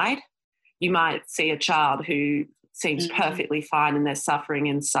can hide. You might see a child who seems perfectly fine and they're suffering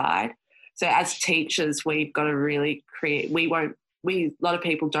inside. So as teachers, we've got to really create, a lot of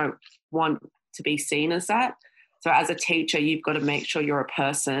people don't want to be seen as that. So as a teacher, you've got to make sure you're a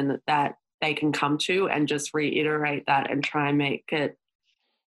person that they can come to and just reiterate that and try and make it,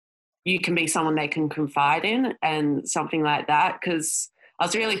 you can be someone they can confide in and something like that. Because I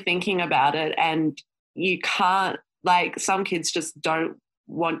was really thinking about it, and you can't, like, some kids just don't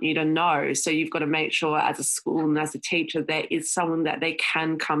want you to know. So you've got to make sure as a school and as a teacher there is someone that they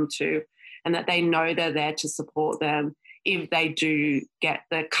can come to and that they know they're there to support them if they do get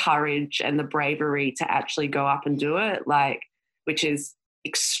the courage and the bravery to actually go up and do it, like, which is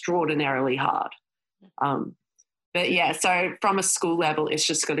extraordinarily hard. But yeah, so from a school level, it's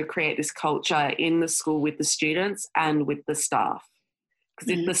just got to create this culture in the school with the students and with the staff.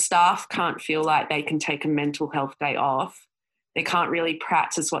 Because if the staff can't feel like they can take a mental health day off, they can't really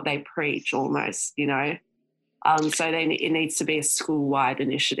practice what they preach almost, you know. So then it needs to be a school-wide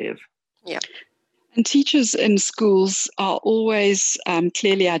initiative. Yeah. And teachers in schools are always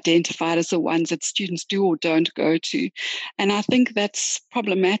clearly identified as the ones that students do or don't go to. And I think that's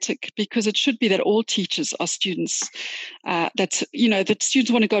problematic, because it should be that all teachers are students. That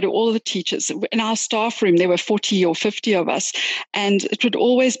students want to go to all the teachers. In our staff room, there were 40 or 50 of us, and it would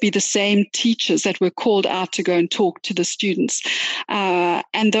always be the same teachers that were called out to go and talk to the students.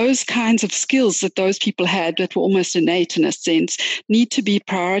 And those kinds of skills that those people had that were almost innate in a sense need to be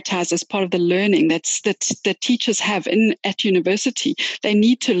prioritized as part of the learning that teachers have at university. They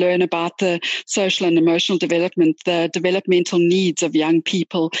need to learn about the social and emotional development, the developmental needs of young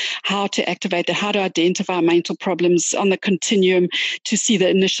people, how to activate that, how to identify mental problems on the continuum, to see the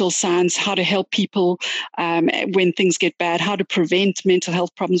initial signs, how to help people when things get bad, how to prevent mental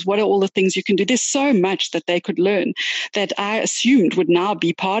health problems. What are all the things you can do? There's so much that they could learn that I assumed would now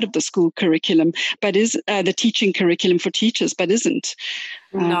be part of the school curriculum, but is the teaching curriculum for teachers, but isn't.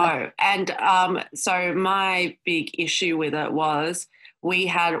 No. And so my big issue with it was we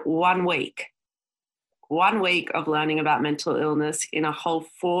had 1 week of learning about mental illness in a whole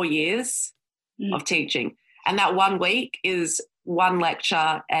 4 years of teaching. And that 1 week is one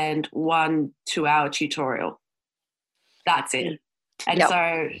lecture and 1 2-hour tutorial. That's it. And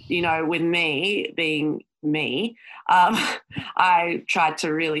so, you know, with me being me, I tried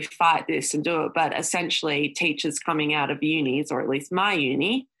to really fight this and do it. But essentially teachers coming out of unis, or at least my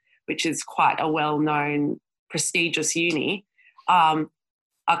uni, which is quite a well-known, prestigious uni, are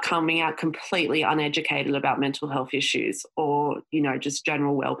coming out completely uneducated about mental health issues or, you know, just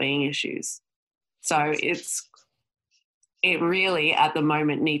general well-being issues. So it really at the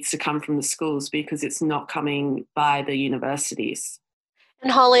moment needs to come from the schools, because it's not coming by the universities.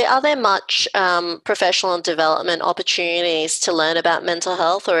 And Holly, are there much professional development opportunities to learn about mental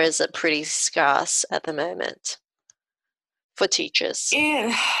health, or is it pretty scarce at the moment for teachers?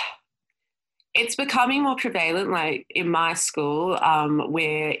 It's becoming more prevalent. Like in my school,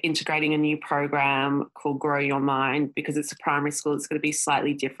 we're integrating a new program called Grow Your Mind, because it's a primary school. It's going to be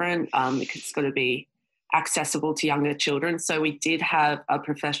slightly different. It's going to be accessible to younger children. So we did have a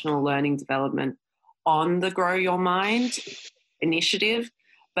professional learning development on the Grow Your Mind initiative,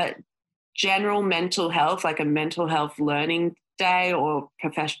 but general mental health, like a mental health learning day or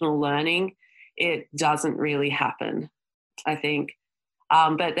professional learning, it doesn't really happen, I think.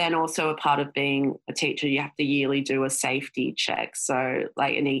 But then also a part of being a teacher, you have to yearly do a safety check, so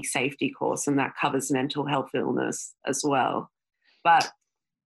like an e-safety course, and that covers mental health illness as well. But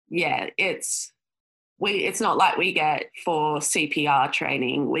yeah, it's not like we get for CPR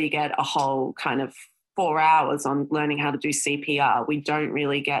training, we get a whole kind of 4 hours on learning how to do CPR. We don't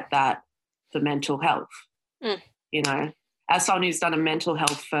really get that for mental health, you know. As someone who's done a mental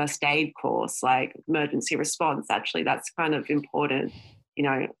health first aid course, like emergency response, actually, that's kind of important, you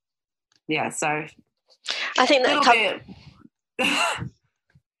know. Yeah, so I think that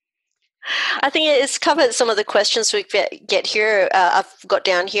I think it's covered some of the questions we get here. I've got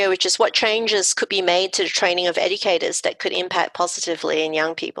down here, which is what changes could be made to the training of educators that could impact positively in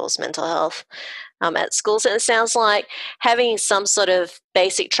young people's mental health at schools. And it sounds like having some sort of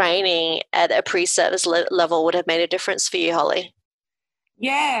basic training at a pre-service level would have made a difference for you, Holly.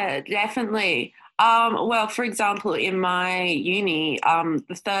 Yeah, definitely. Well, for example, in my uni,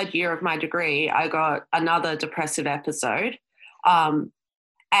 the third year of my degree, I got another depressive episode.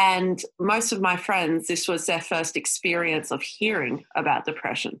 And most of my friends, this was their first experience of hearing about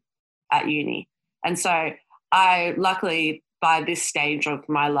depression at uni. And so I, luckily, by this stage of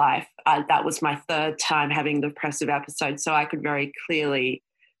my life, that was my third time having a depressive episode. So I could very clearly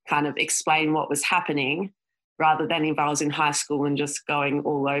kind of explain what was happening rather than if I was in high school and just going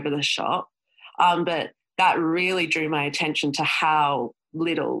all over the shop. But that really drew my attention to how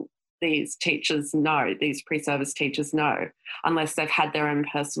little these teachers know, these pre-service teachers know, unless they've had their own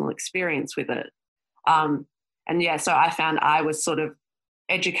personal experience with it. And yeah, so I found I was sort of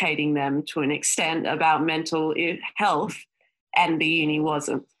educating them to an extent about mental health, and the uni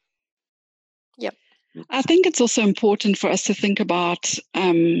wasn't. Yep. I think it's also important for us to think about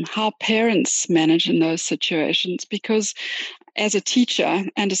how parents manage in those situations, because as a teacher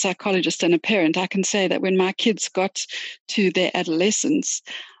and a psychologist and a parent, I can say that when my kids got to their adolescence,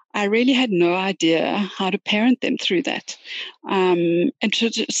 I really had no idea how to parent them through that. And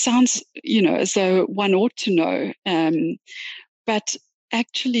it sounds, as though one ought to know. But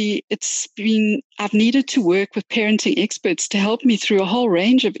actually, I've needed to work with parenting experts to help me through a whole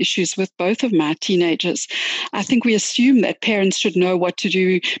range of issues with both of my teenagers. I think we assume that parents should know what to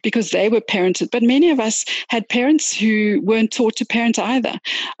do because they were parented, but many of us had parents who weren't taught to parent either.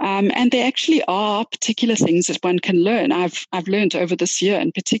 And there actually are particular things that one can learn. I've learned over this year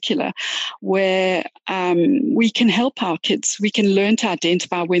in particular, where we can help our kids. We can learn to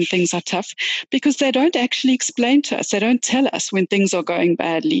identify when things are tough because they don't actually explain to us. They don't tell us when things are going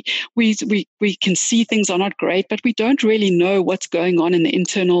badly. We can see things are not great, but we don't really know what's going on in the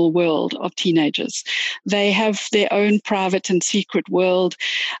internal world of teenagers. They have their own private and secret world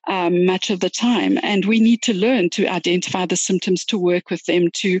much of the time, and we need to learn to identify the symptoms, to work with them,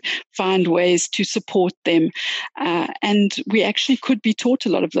 to find ways to support them. And we actually could be taught a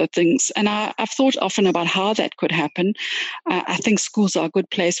lot of those things. And I've thought often about how that could happen. I think schools are a good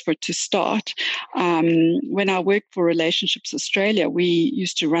place for it to start. When I worked for Relationships Australia, we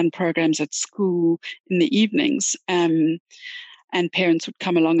used to run programs at school in the evenings, and parents would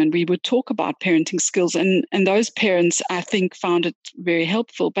come along and we would talk about parenting skills. And those parents, I think, found it very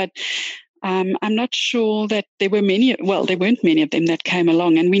helpful. But I'm not sure that there weren't many of them that came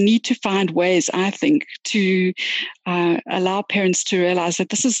along. And we need to find ways, I think, to allow parents to realize that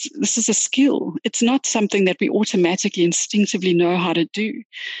this is a skill. It's not something that we automatically, instinctively know how to do.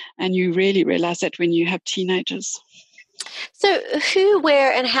 And you really realize that when you have teenagers. So who,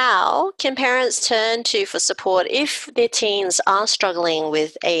 where, and how can parents turn to for support if their teens are struggling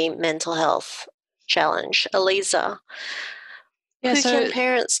with a mental health challenge? Eliza, who can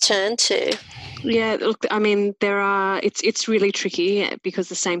parents turn to? Yeah, look, I mean, it's really tricky because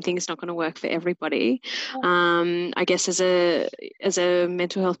the same thing is not going to work for everybody. I guess as a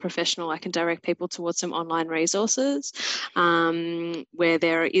mental health professional, I can direct people towards some online resources where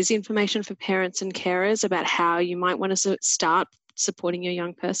there is information for parents and carers about how you might want to start supporting your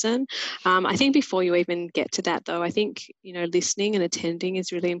young person. I think before you even get to that, though, I think, listening and attending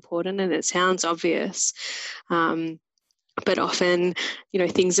is really important, and it sounds obvious. But often,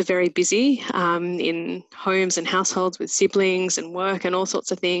 things are very busy in homes and households with siblings and work and all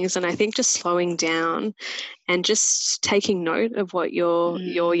sorts of things. And I think just slowing down and just taking note of what your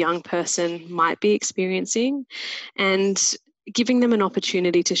young person might be experiencing and giving them an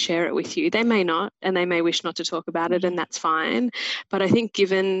opportunity to share it with you. They may not, and they may wish not to talk about it, and that's fine. But I think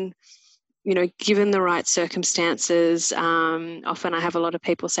given the right circumstances, often I have a lot of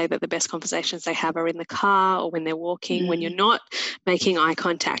people say that the best conversations they have are in the car or when they're walking, when you're not making eye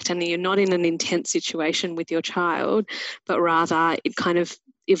contact and you're not in an intense situation with your child, but rather it kind of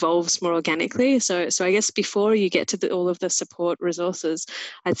evolves more organically. So I guess before you get to all of the support resources,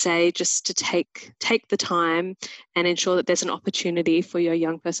 I'd say just to take the time and ensure that there's an opportunity for your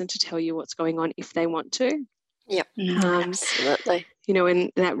young person to tell you what's going on if they want to. Yep, absolutely.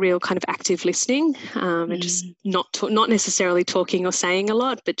 In that real kind of active listening and just not necessarily talking or saying a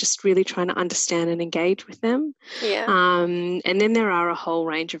lot, but just really trying to understand and engage with them. Yeah. And then there are a whole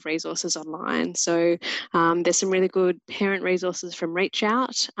range of resources online. So there's some really good parent resources from Reach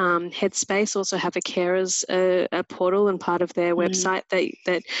Out. Headspace also have a carers a portal and part of their website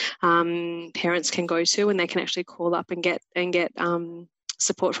that parents can go to, and they can actually call up and get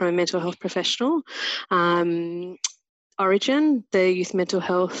support from a mental health professional. Origin, the youth mental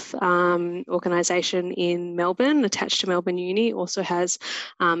health organisation in Melbourne, attached to Melbourne Uni, also has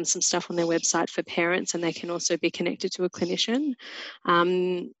some stuff on their website for parents, and they can also be connected to a clinician.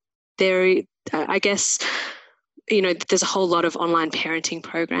 I guess, there's a whole lot of online parenting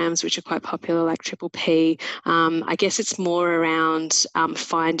programs which are quite popular, like Triple P. I guess it's more around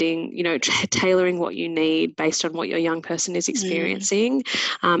finding, tailoring what you need based on what your young person is experiencing.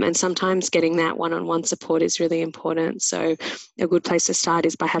 And sometimes getting that one-on-one support is really important. So a good place to start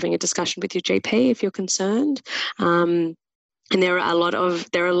is by having a discussion with your GP if you're concerned. And there are a lot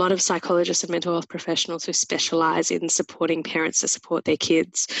of psychologists and mental health professionals who specialise in supporting parents to support their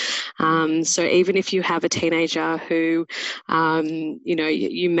kids. So even if you have a teenager who,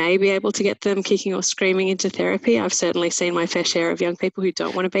 you may be able to get them kicking or screaming into therapy. I've certainly seen my fair share of young people who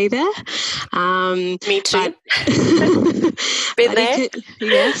don't want to be there. Me too. Been there.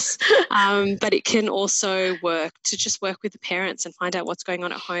 Yes. But it can also work to just work with the parents and find out what's going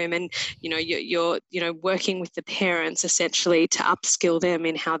on at home. And, you're working with the parents essentially to upskill them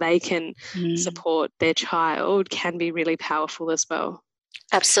in how they can support their child can be really powerful as well.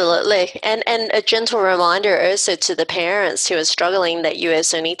 Absolutely. And a gentle reminder also to the parents who are struggling that you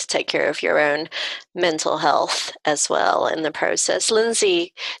also need to take care of your own mental health as well in the process.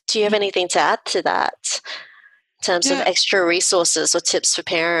 Lindsay, do you have anything to add to that in terms of extra resources or tips for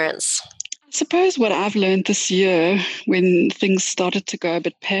parents? I suppose what I've learned this year when things started to go a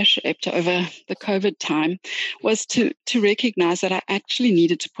bit pear-shaped over the COVID time was to recognize that I actually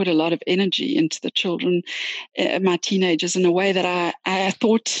needed to put a lot of energy into the children, my teenagers, in a way that I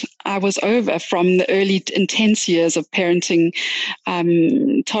thought I was over from the early intense years of parenting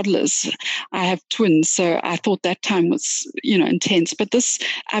toddlers. I have twins, so I thought that time was, intense. But this,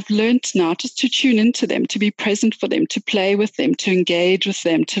 I've learned now just to tune into them, to be present for them, to play with them, to engage with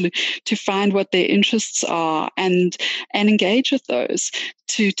them, to find what their interests are and engage with those,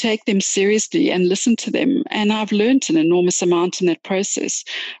 to take them seriously and listen to them. And I've learned an enormous amount in that process,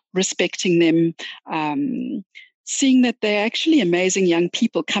 respecting them, seeing that they're actually amazing young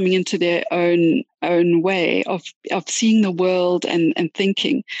people coming into their own way of seeing the world and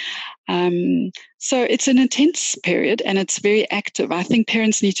thinking. So it's an intense period and it's very active. I think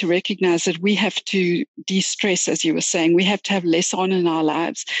parents need to recognize that we have to de-stress, as you were saying. We have to have less on in our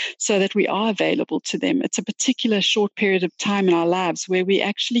lives so that we are available to them. It's a particular short period of time in our lives where we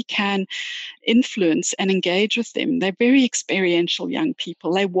actually can influence and engage with them. They're very experiential young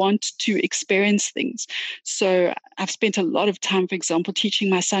people. They want to experience things. So I've spent a lot of time, for example, teaching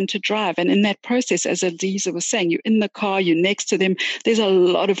my son to drive. And in that process, as Aliza was saying, you're in the car, you're next to them. There's a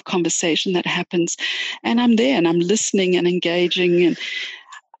lot of conversation that happens. And I'm there and I'm listening and engaging. And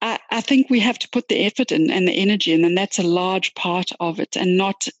I think we have to put the effort in and the energy in, and that's a large part of it, and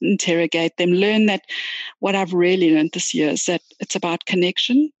not interrogate them. Learn that what I've really learned this year is that it's about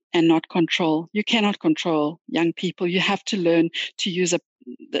connection and not control. You cannot control young people. You have to learn to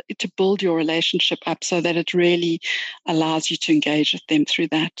to build your relationship up so that it really allows you to engage with them through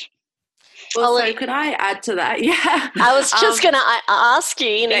that. Well, so could I add to that? Yeah. I was just going to ask you,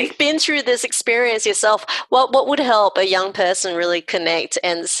 you've been through this experience yourself. What would help a young person really connect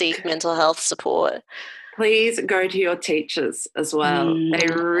and seek mental health support? Please go to your teachers as well. They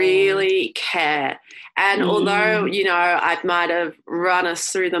really care. And although, I might have run us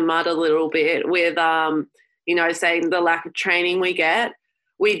through the mud a little bit with, saying the lack of training we get,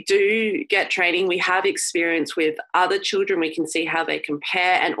 we do get training. We have experience with other children. We can see how they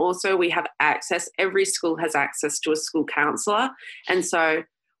compare. And also we have access. Every school has access to a school counsellor. And so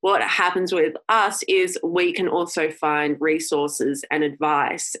what happens with us is we can also find resources and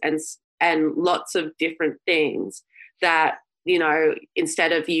advice and lots of different things that,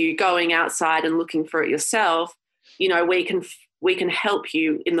 instead of you going outside and looking for it yourself, we can help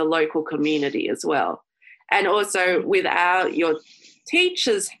you in the local community as well. And also without your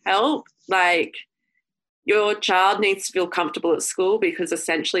teachers' help, like your child needs to feel comfortable at school because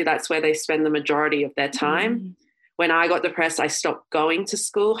essentially that's where they spend the majority of their time. When I got depressed, I stopped going to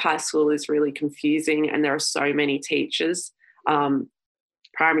school. High school is really confusing and there are so many teachers.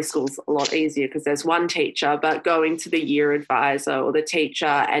 Primary school's a lot easier because there's one teacher, but going to the year advisor or the teacher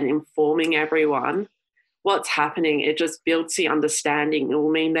and informing everyone what's happening, it just builds the understanding. It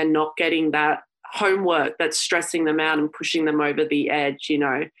will mean they're not getting that homework that's stressing them out and pushing them over the edge.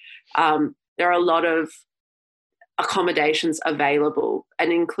 There are a lot of accommodations available,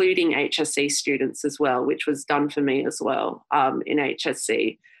 and including HSC students as well, which was done for me as well in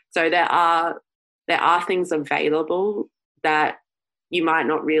HSC. So there are things available that you might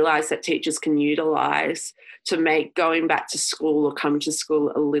not realize that teachers can utilize to make going back to school or coming to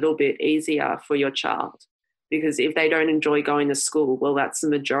school a little bit easier for your child. Because if they don't enjoy going to school, well, that's the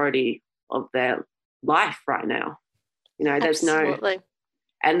majority of their life right now. You know, there's Absolutely.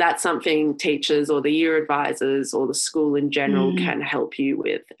 and that's something teachers or the year advisors or the school in general can help you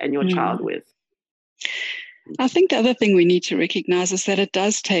with and your child with. I think the other thing we need to recognize is that it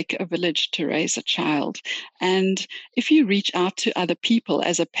does take a village to raise a child. And if you reach out to other people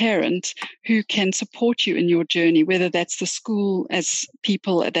as a parent who can support you in your journey, whether that's the school as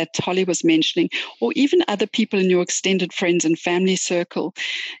people that Holly was mentioning, or even other people in your extended friends and family circle,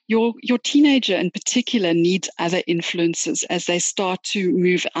 your teenager in particular needs other influences as they start to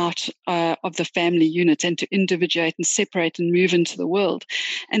move out of the family unit and to individuate and separate and move into the world.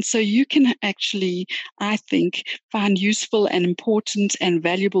 And so you can actually, I think, find useful and important and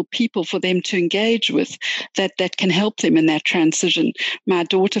valuable people for them to engage with that can help them in that transition. My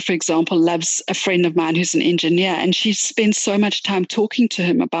daughter, for example, loves a friend of mine who's an engineer, and she spends so much time talking to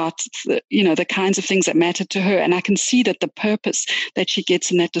him about the kinds of things that matter to her. And I can see that the purpose that she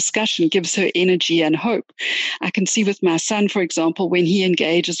gets in that discussion gives her energy and hope. I can see with my son, for example, when he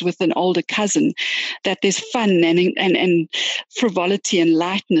engages with an older cousin, that there's fun and frivolity and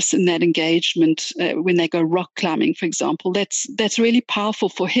lightness in that engagement when they go rock climbing, for example. That's really powerful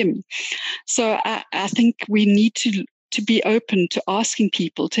for him. So I think we need to be open to asking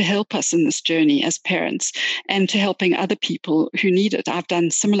people to help us in this journey as parents and to helping other people who need it. I've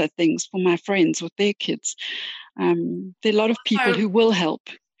done similar things for my friends with their kids. There are a lot of people who will help.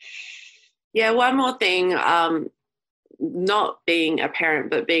 Yeah, one more thing, not being a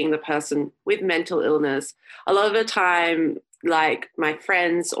parent, but being the person with mental illness. A lot of the time, like my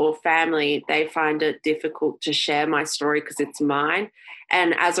friends or family, they find it difficult to share my story because it's mine.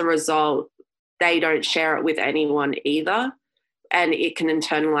 And as a result, they don't share it with anyone either. And it can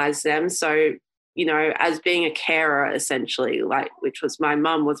internalize them. So, you know, as being a carer, essentially, which was my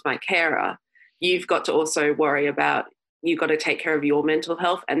mum was my carer, you've got to also worry about, you've got to take care of your mental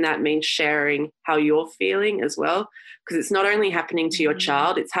health. And that means sharing how you're feeling as well. Because it's not only happening to your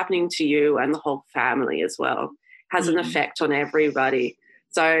child, it's happening to you and the whole family as well. Has an effect on everybody.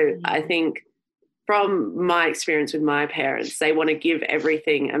 So I think from my experience with my parents, they want to give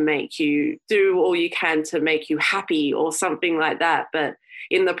everything and make you do all you can to make you happy or something like that. But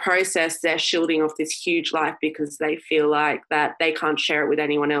in the process, they're shielding off this huge life because they feel like that they can't share it with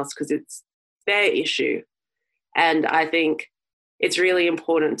anyone else because it's their issue. And I think it's really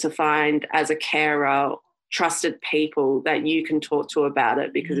important to find, as a carer, trusted people that you can talk to about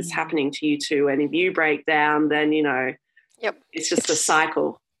it because it's happening to you too. And if you break down, then, you know, it's just a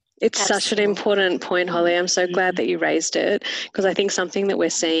cycle. It's such an important point, Holly. I'm so glad that you raised it, because I think something that we're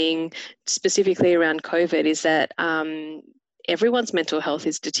seeing specifically around COVID is that everyone's mental health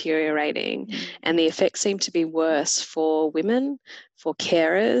is deteriorating, and the effects seem to be worse for women, for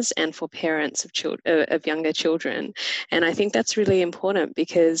carers, and for parents of younger children. And I think that's really important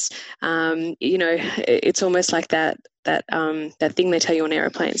because, you know, it's almost like that thing they tell you on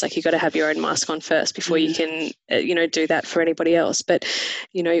airplanes, like you got to have your own mask on first before you can, you know, do that for anybody else. But,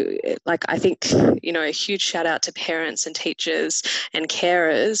 you know, like I think, you know, a huge shout out to parents and teachers and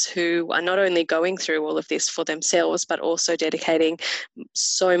carers who are not only going through all of this for themselves, but also dedicating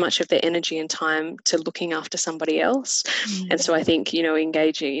so much of their energy and time to looking after somebody else. And so I think, you know,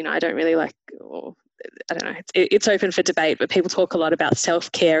 engaging, you know, I don't really like, or I don't know, it's open for debate, but people talk a lot about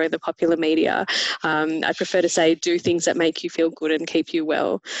self-care in the popular media. I prefer to say do things that make you feel good and keep you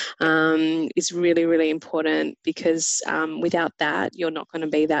well is really, really important, because without that, you're not going to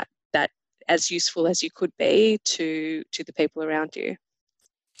be that as useful as you could be to the people around you.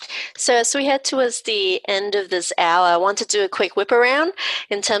 So as we head towards the end of this hour, I want to do a quick whip around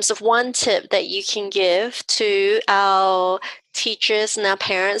in terms of one tip that you can give to our teachers and our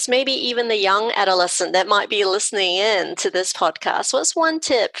parents, maybe even the young adolescent that might be listening in to this podcast. What's one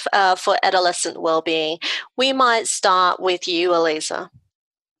tip for adolescent well-being? We might start with you, Eliza.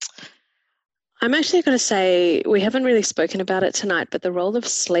 I'm actually going to say we haven't really spoken about it tonight, but the role of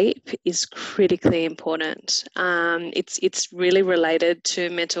sleep is critically important. It's really related to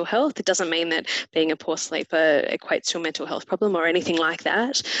mental health. It doesn't mean that being a poor sleeper equates to a mental health problem or anything like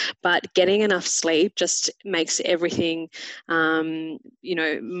that, but getting enough sleep just makes everything, you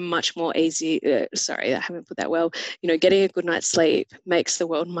know, much more easy. Sorry, I haven't put that well. You know, getting a good night's sleep makes the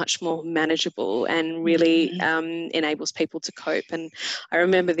world much more manageable and really enables people to cope. And I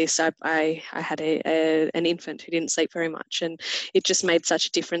remember this. I had an infant who didn't sleep very much, and it just made such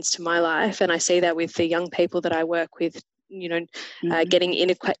a difference to my life. And I see that with the young people that I work with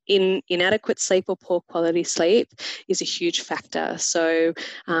getting inadequate sleep or poor quality sleep is a huge factor. So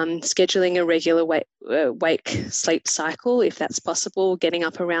scheduling a regular wake sleep cycle, if that's possible, getting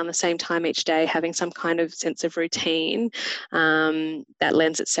up around the same time each day, having some kind of sense of routine that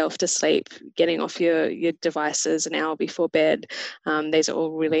lends itself to sleep, getting off your devices an hour before bed. These are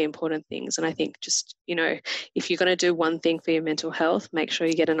all really important things. And I think just, if you're going to do one thing for your mental health, make sure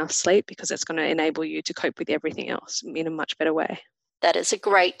you get enough sleep, because it's going to enable you to cope with everything else in a much better way. That is a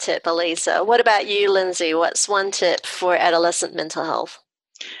great tip, Elisa. What about you, Lindsay? What's one tip for adolescent mental health?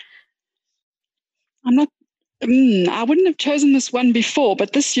 I wouldn't have chosen this one before,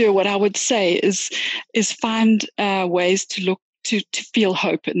 but this year what I would say is find ways to feel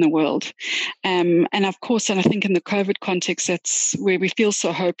hope in the world. And of course, and I think in the COVID context, that's where we feel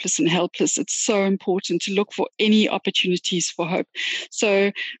so hopeless and helpless. It's so important to look for any opportunities for hope.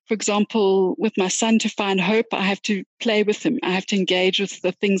 So, for example, with my son, to find hope, I have to play with him. I have to engage with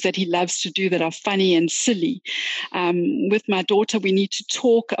the things that he loves to do that are funny and silly. With my daughter, we need to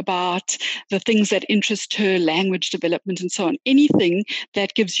talk about the things that interest her, language development and so on. Anything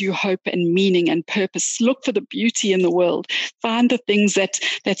that gives you hope and meaning and purpose. Look for the beauty in the world. Find the things that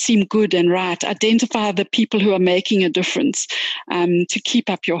seem good and right. Identify the people who are making a difference to keep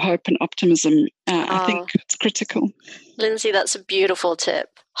up your hope and optimism. I think it's critical. Lindsay, that's a beautiful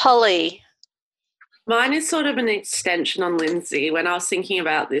tip. Holly? Mine is sort of an extension on Lindsay. When I was thinking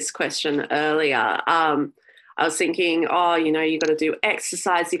about this question earlier, I was thinking, you got to do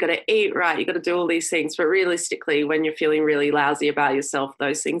exercise, you got to eat right, you got to do all these things. But realistically, when you're feeling really lousy about yourself,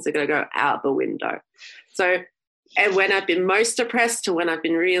 those things are going to go out the window. So, and when I've been most depressed to when I've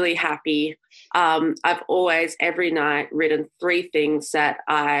been really happy, I've always, every night, written 3 things that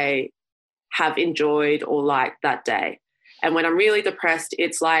I have enjoyed or liked that day. And when I'm really depressed,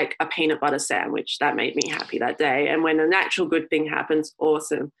 it's like a peanut butter sandwich that made me happy that day. And when a natural good thing happens,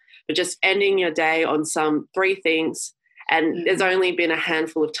 awesome. But just ending your day on some 3 things, and there's only been a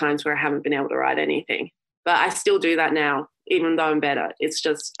handful of times where I haven't been able to write anything. But I still do that now, even though I'm better. It's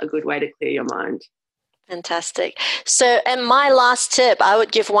just a good way to clear your mind. Fantastic. So, and my last tip, I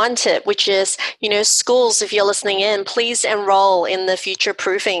would give one tip, which is, schools, if you're listening in, please enroll in the future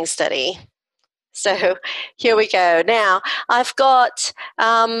proofing study. So here we go. Now, I've got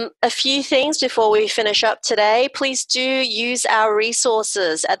a few things before we finish up today. Please do use our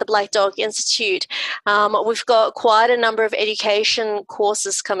resources at the Black Dog Institute. We've got quite a number of education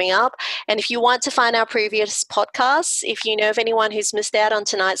courses coming up. And if you want to find our previous podcasts, if you know of anyone who's missed out on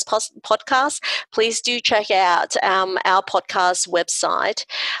tonight's podcast, please do check out our podcast website.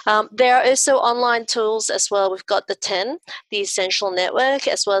 There are also online tools as well. We've got the 10, the Essential Network,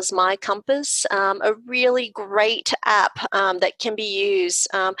 as well as My Compass. A really great app that can be used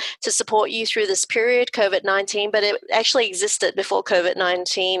to support you through this period, COVID-19, but it actually existed before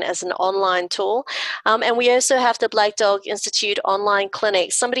COVID-19 as an online tool. And we also have the Black Dog Institute online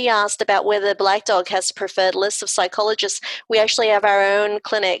clinic. Somebody asked about whether Black Dog has a preferred list of psychologists. We actually have our own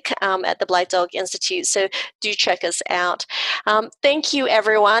clinic at the Black Dog Institute, so do check us out. Thank you,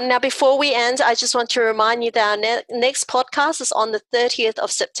 everyone. Now, before we end, I just want to remind you that our next podcast is on the 30th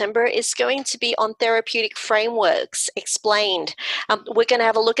of September. It's going to be on therapeutic frameworks explained. We're going to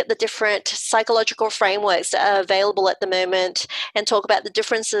have a look at the different psychological frameworks that are available at the moment and talk about the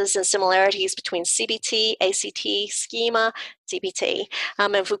differences and similarities between CBT, ACT, schema, DBT.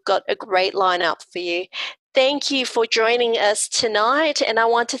 And we've got a great lineup for you. Thank you for joining us tonight, and I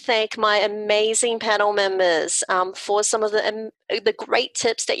want to thank my amazing panel members for some of the great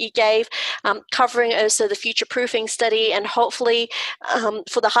tips that you gave, covering also the future proofing study, and hopefully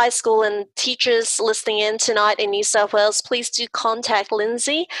for the high school and teachers listening in tonight in New South Wales, please do contact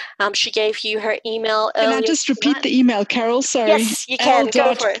Lindsay. She gave you her email earlier. Can I just repeat the email, Carol? Sorry. Yes, you can.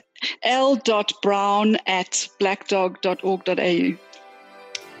 Go for it. l.brown@blackdog.org.au.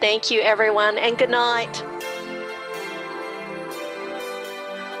 Thank you, everyone, and good night.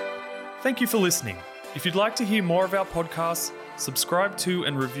 Thank you for listening. If you'd like to hear more of our podcasts, subscribe to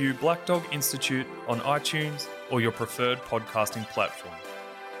and review Black Dog Institute on iTunes or your preferred podcasting platform.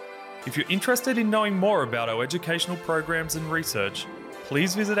 If you're interested in knowing more about our educational programs and research,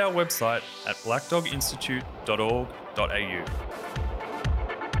 please visit our website at blackdoginstitute.org.au.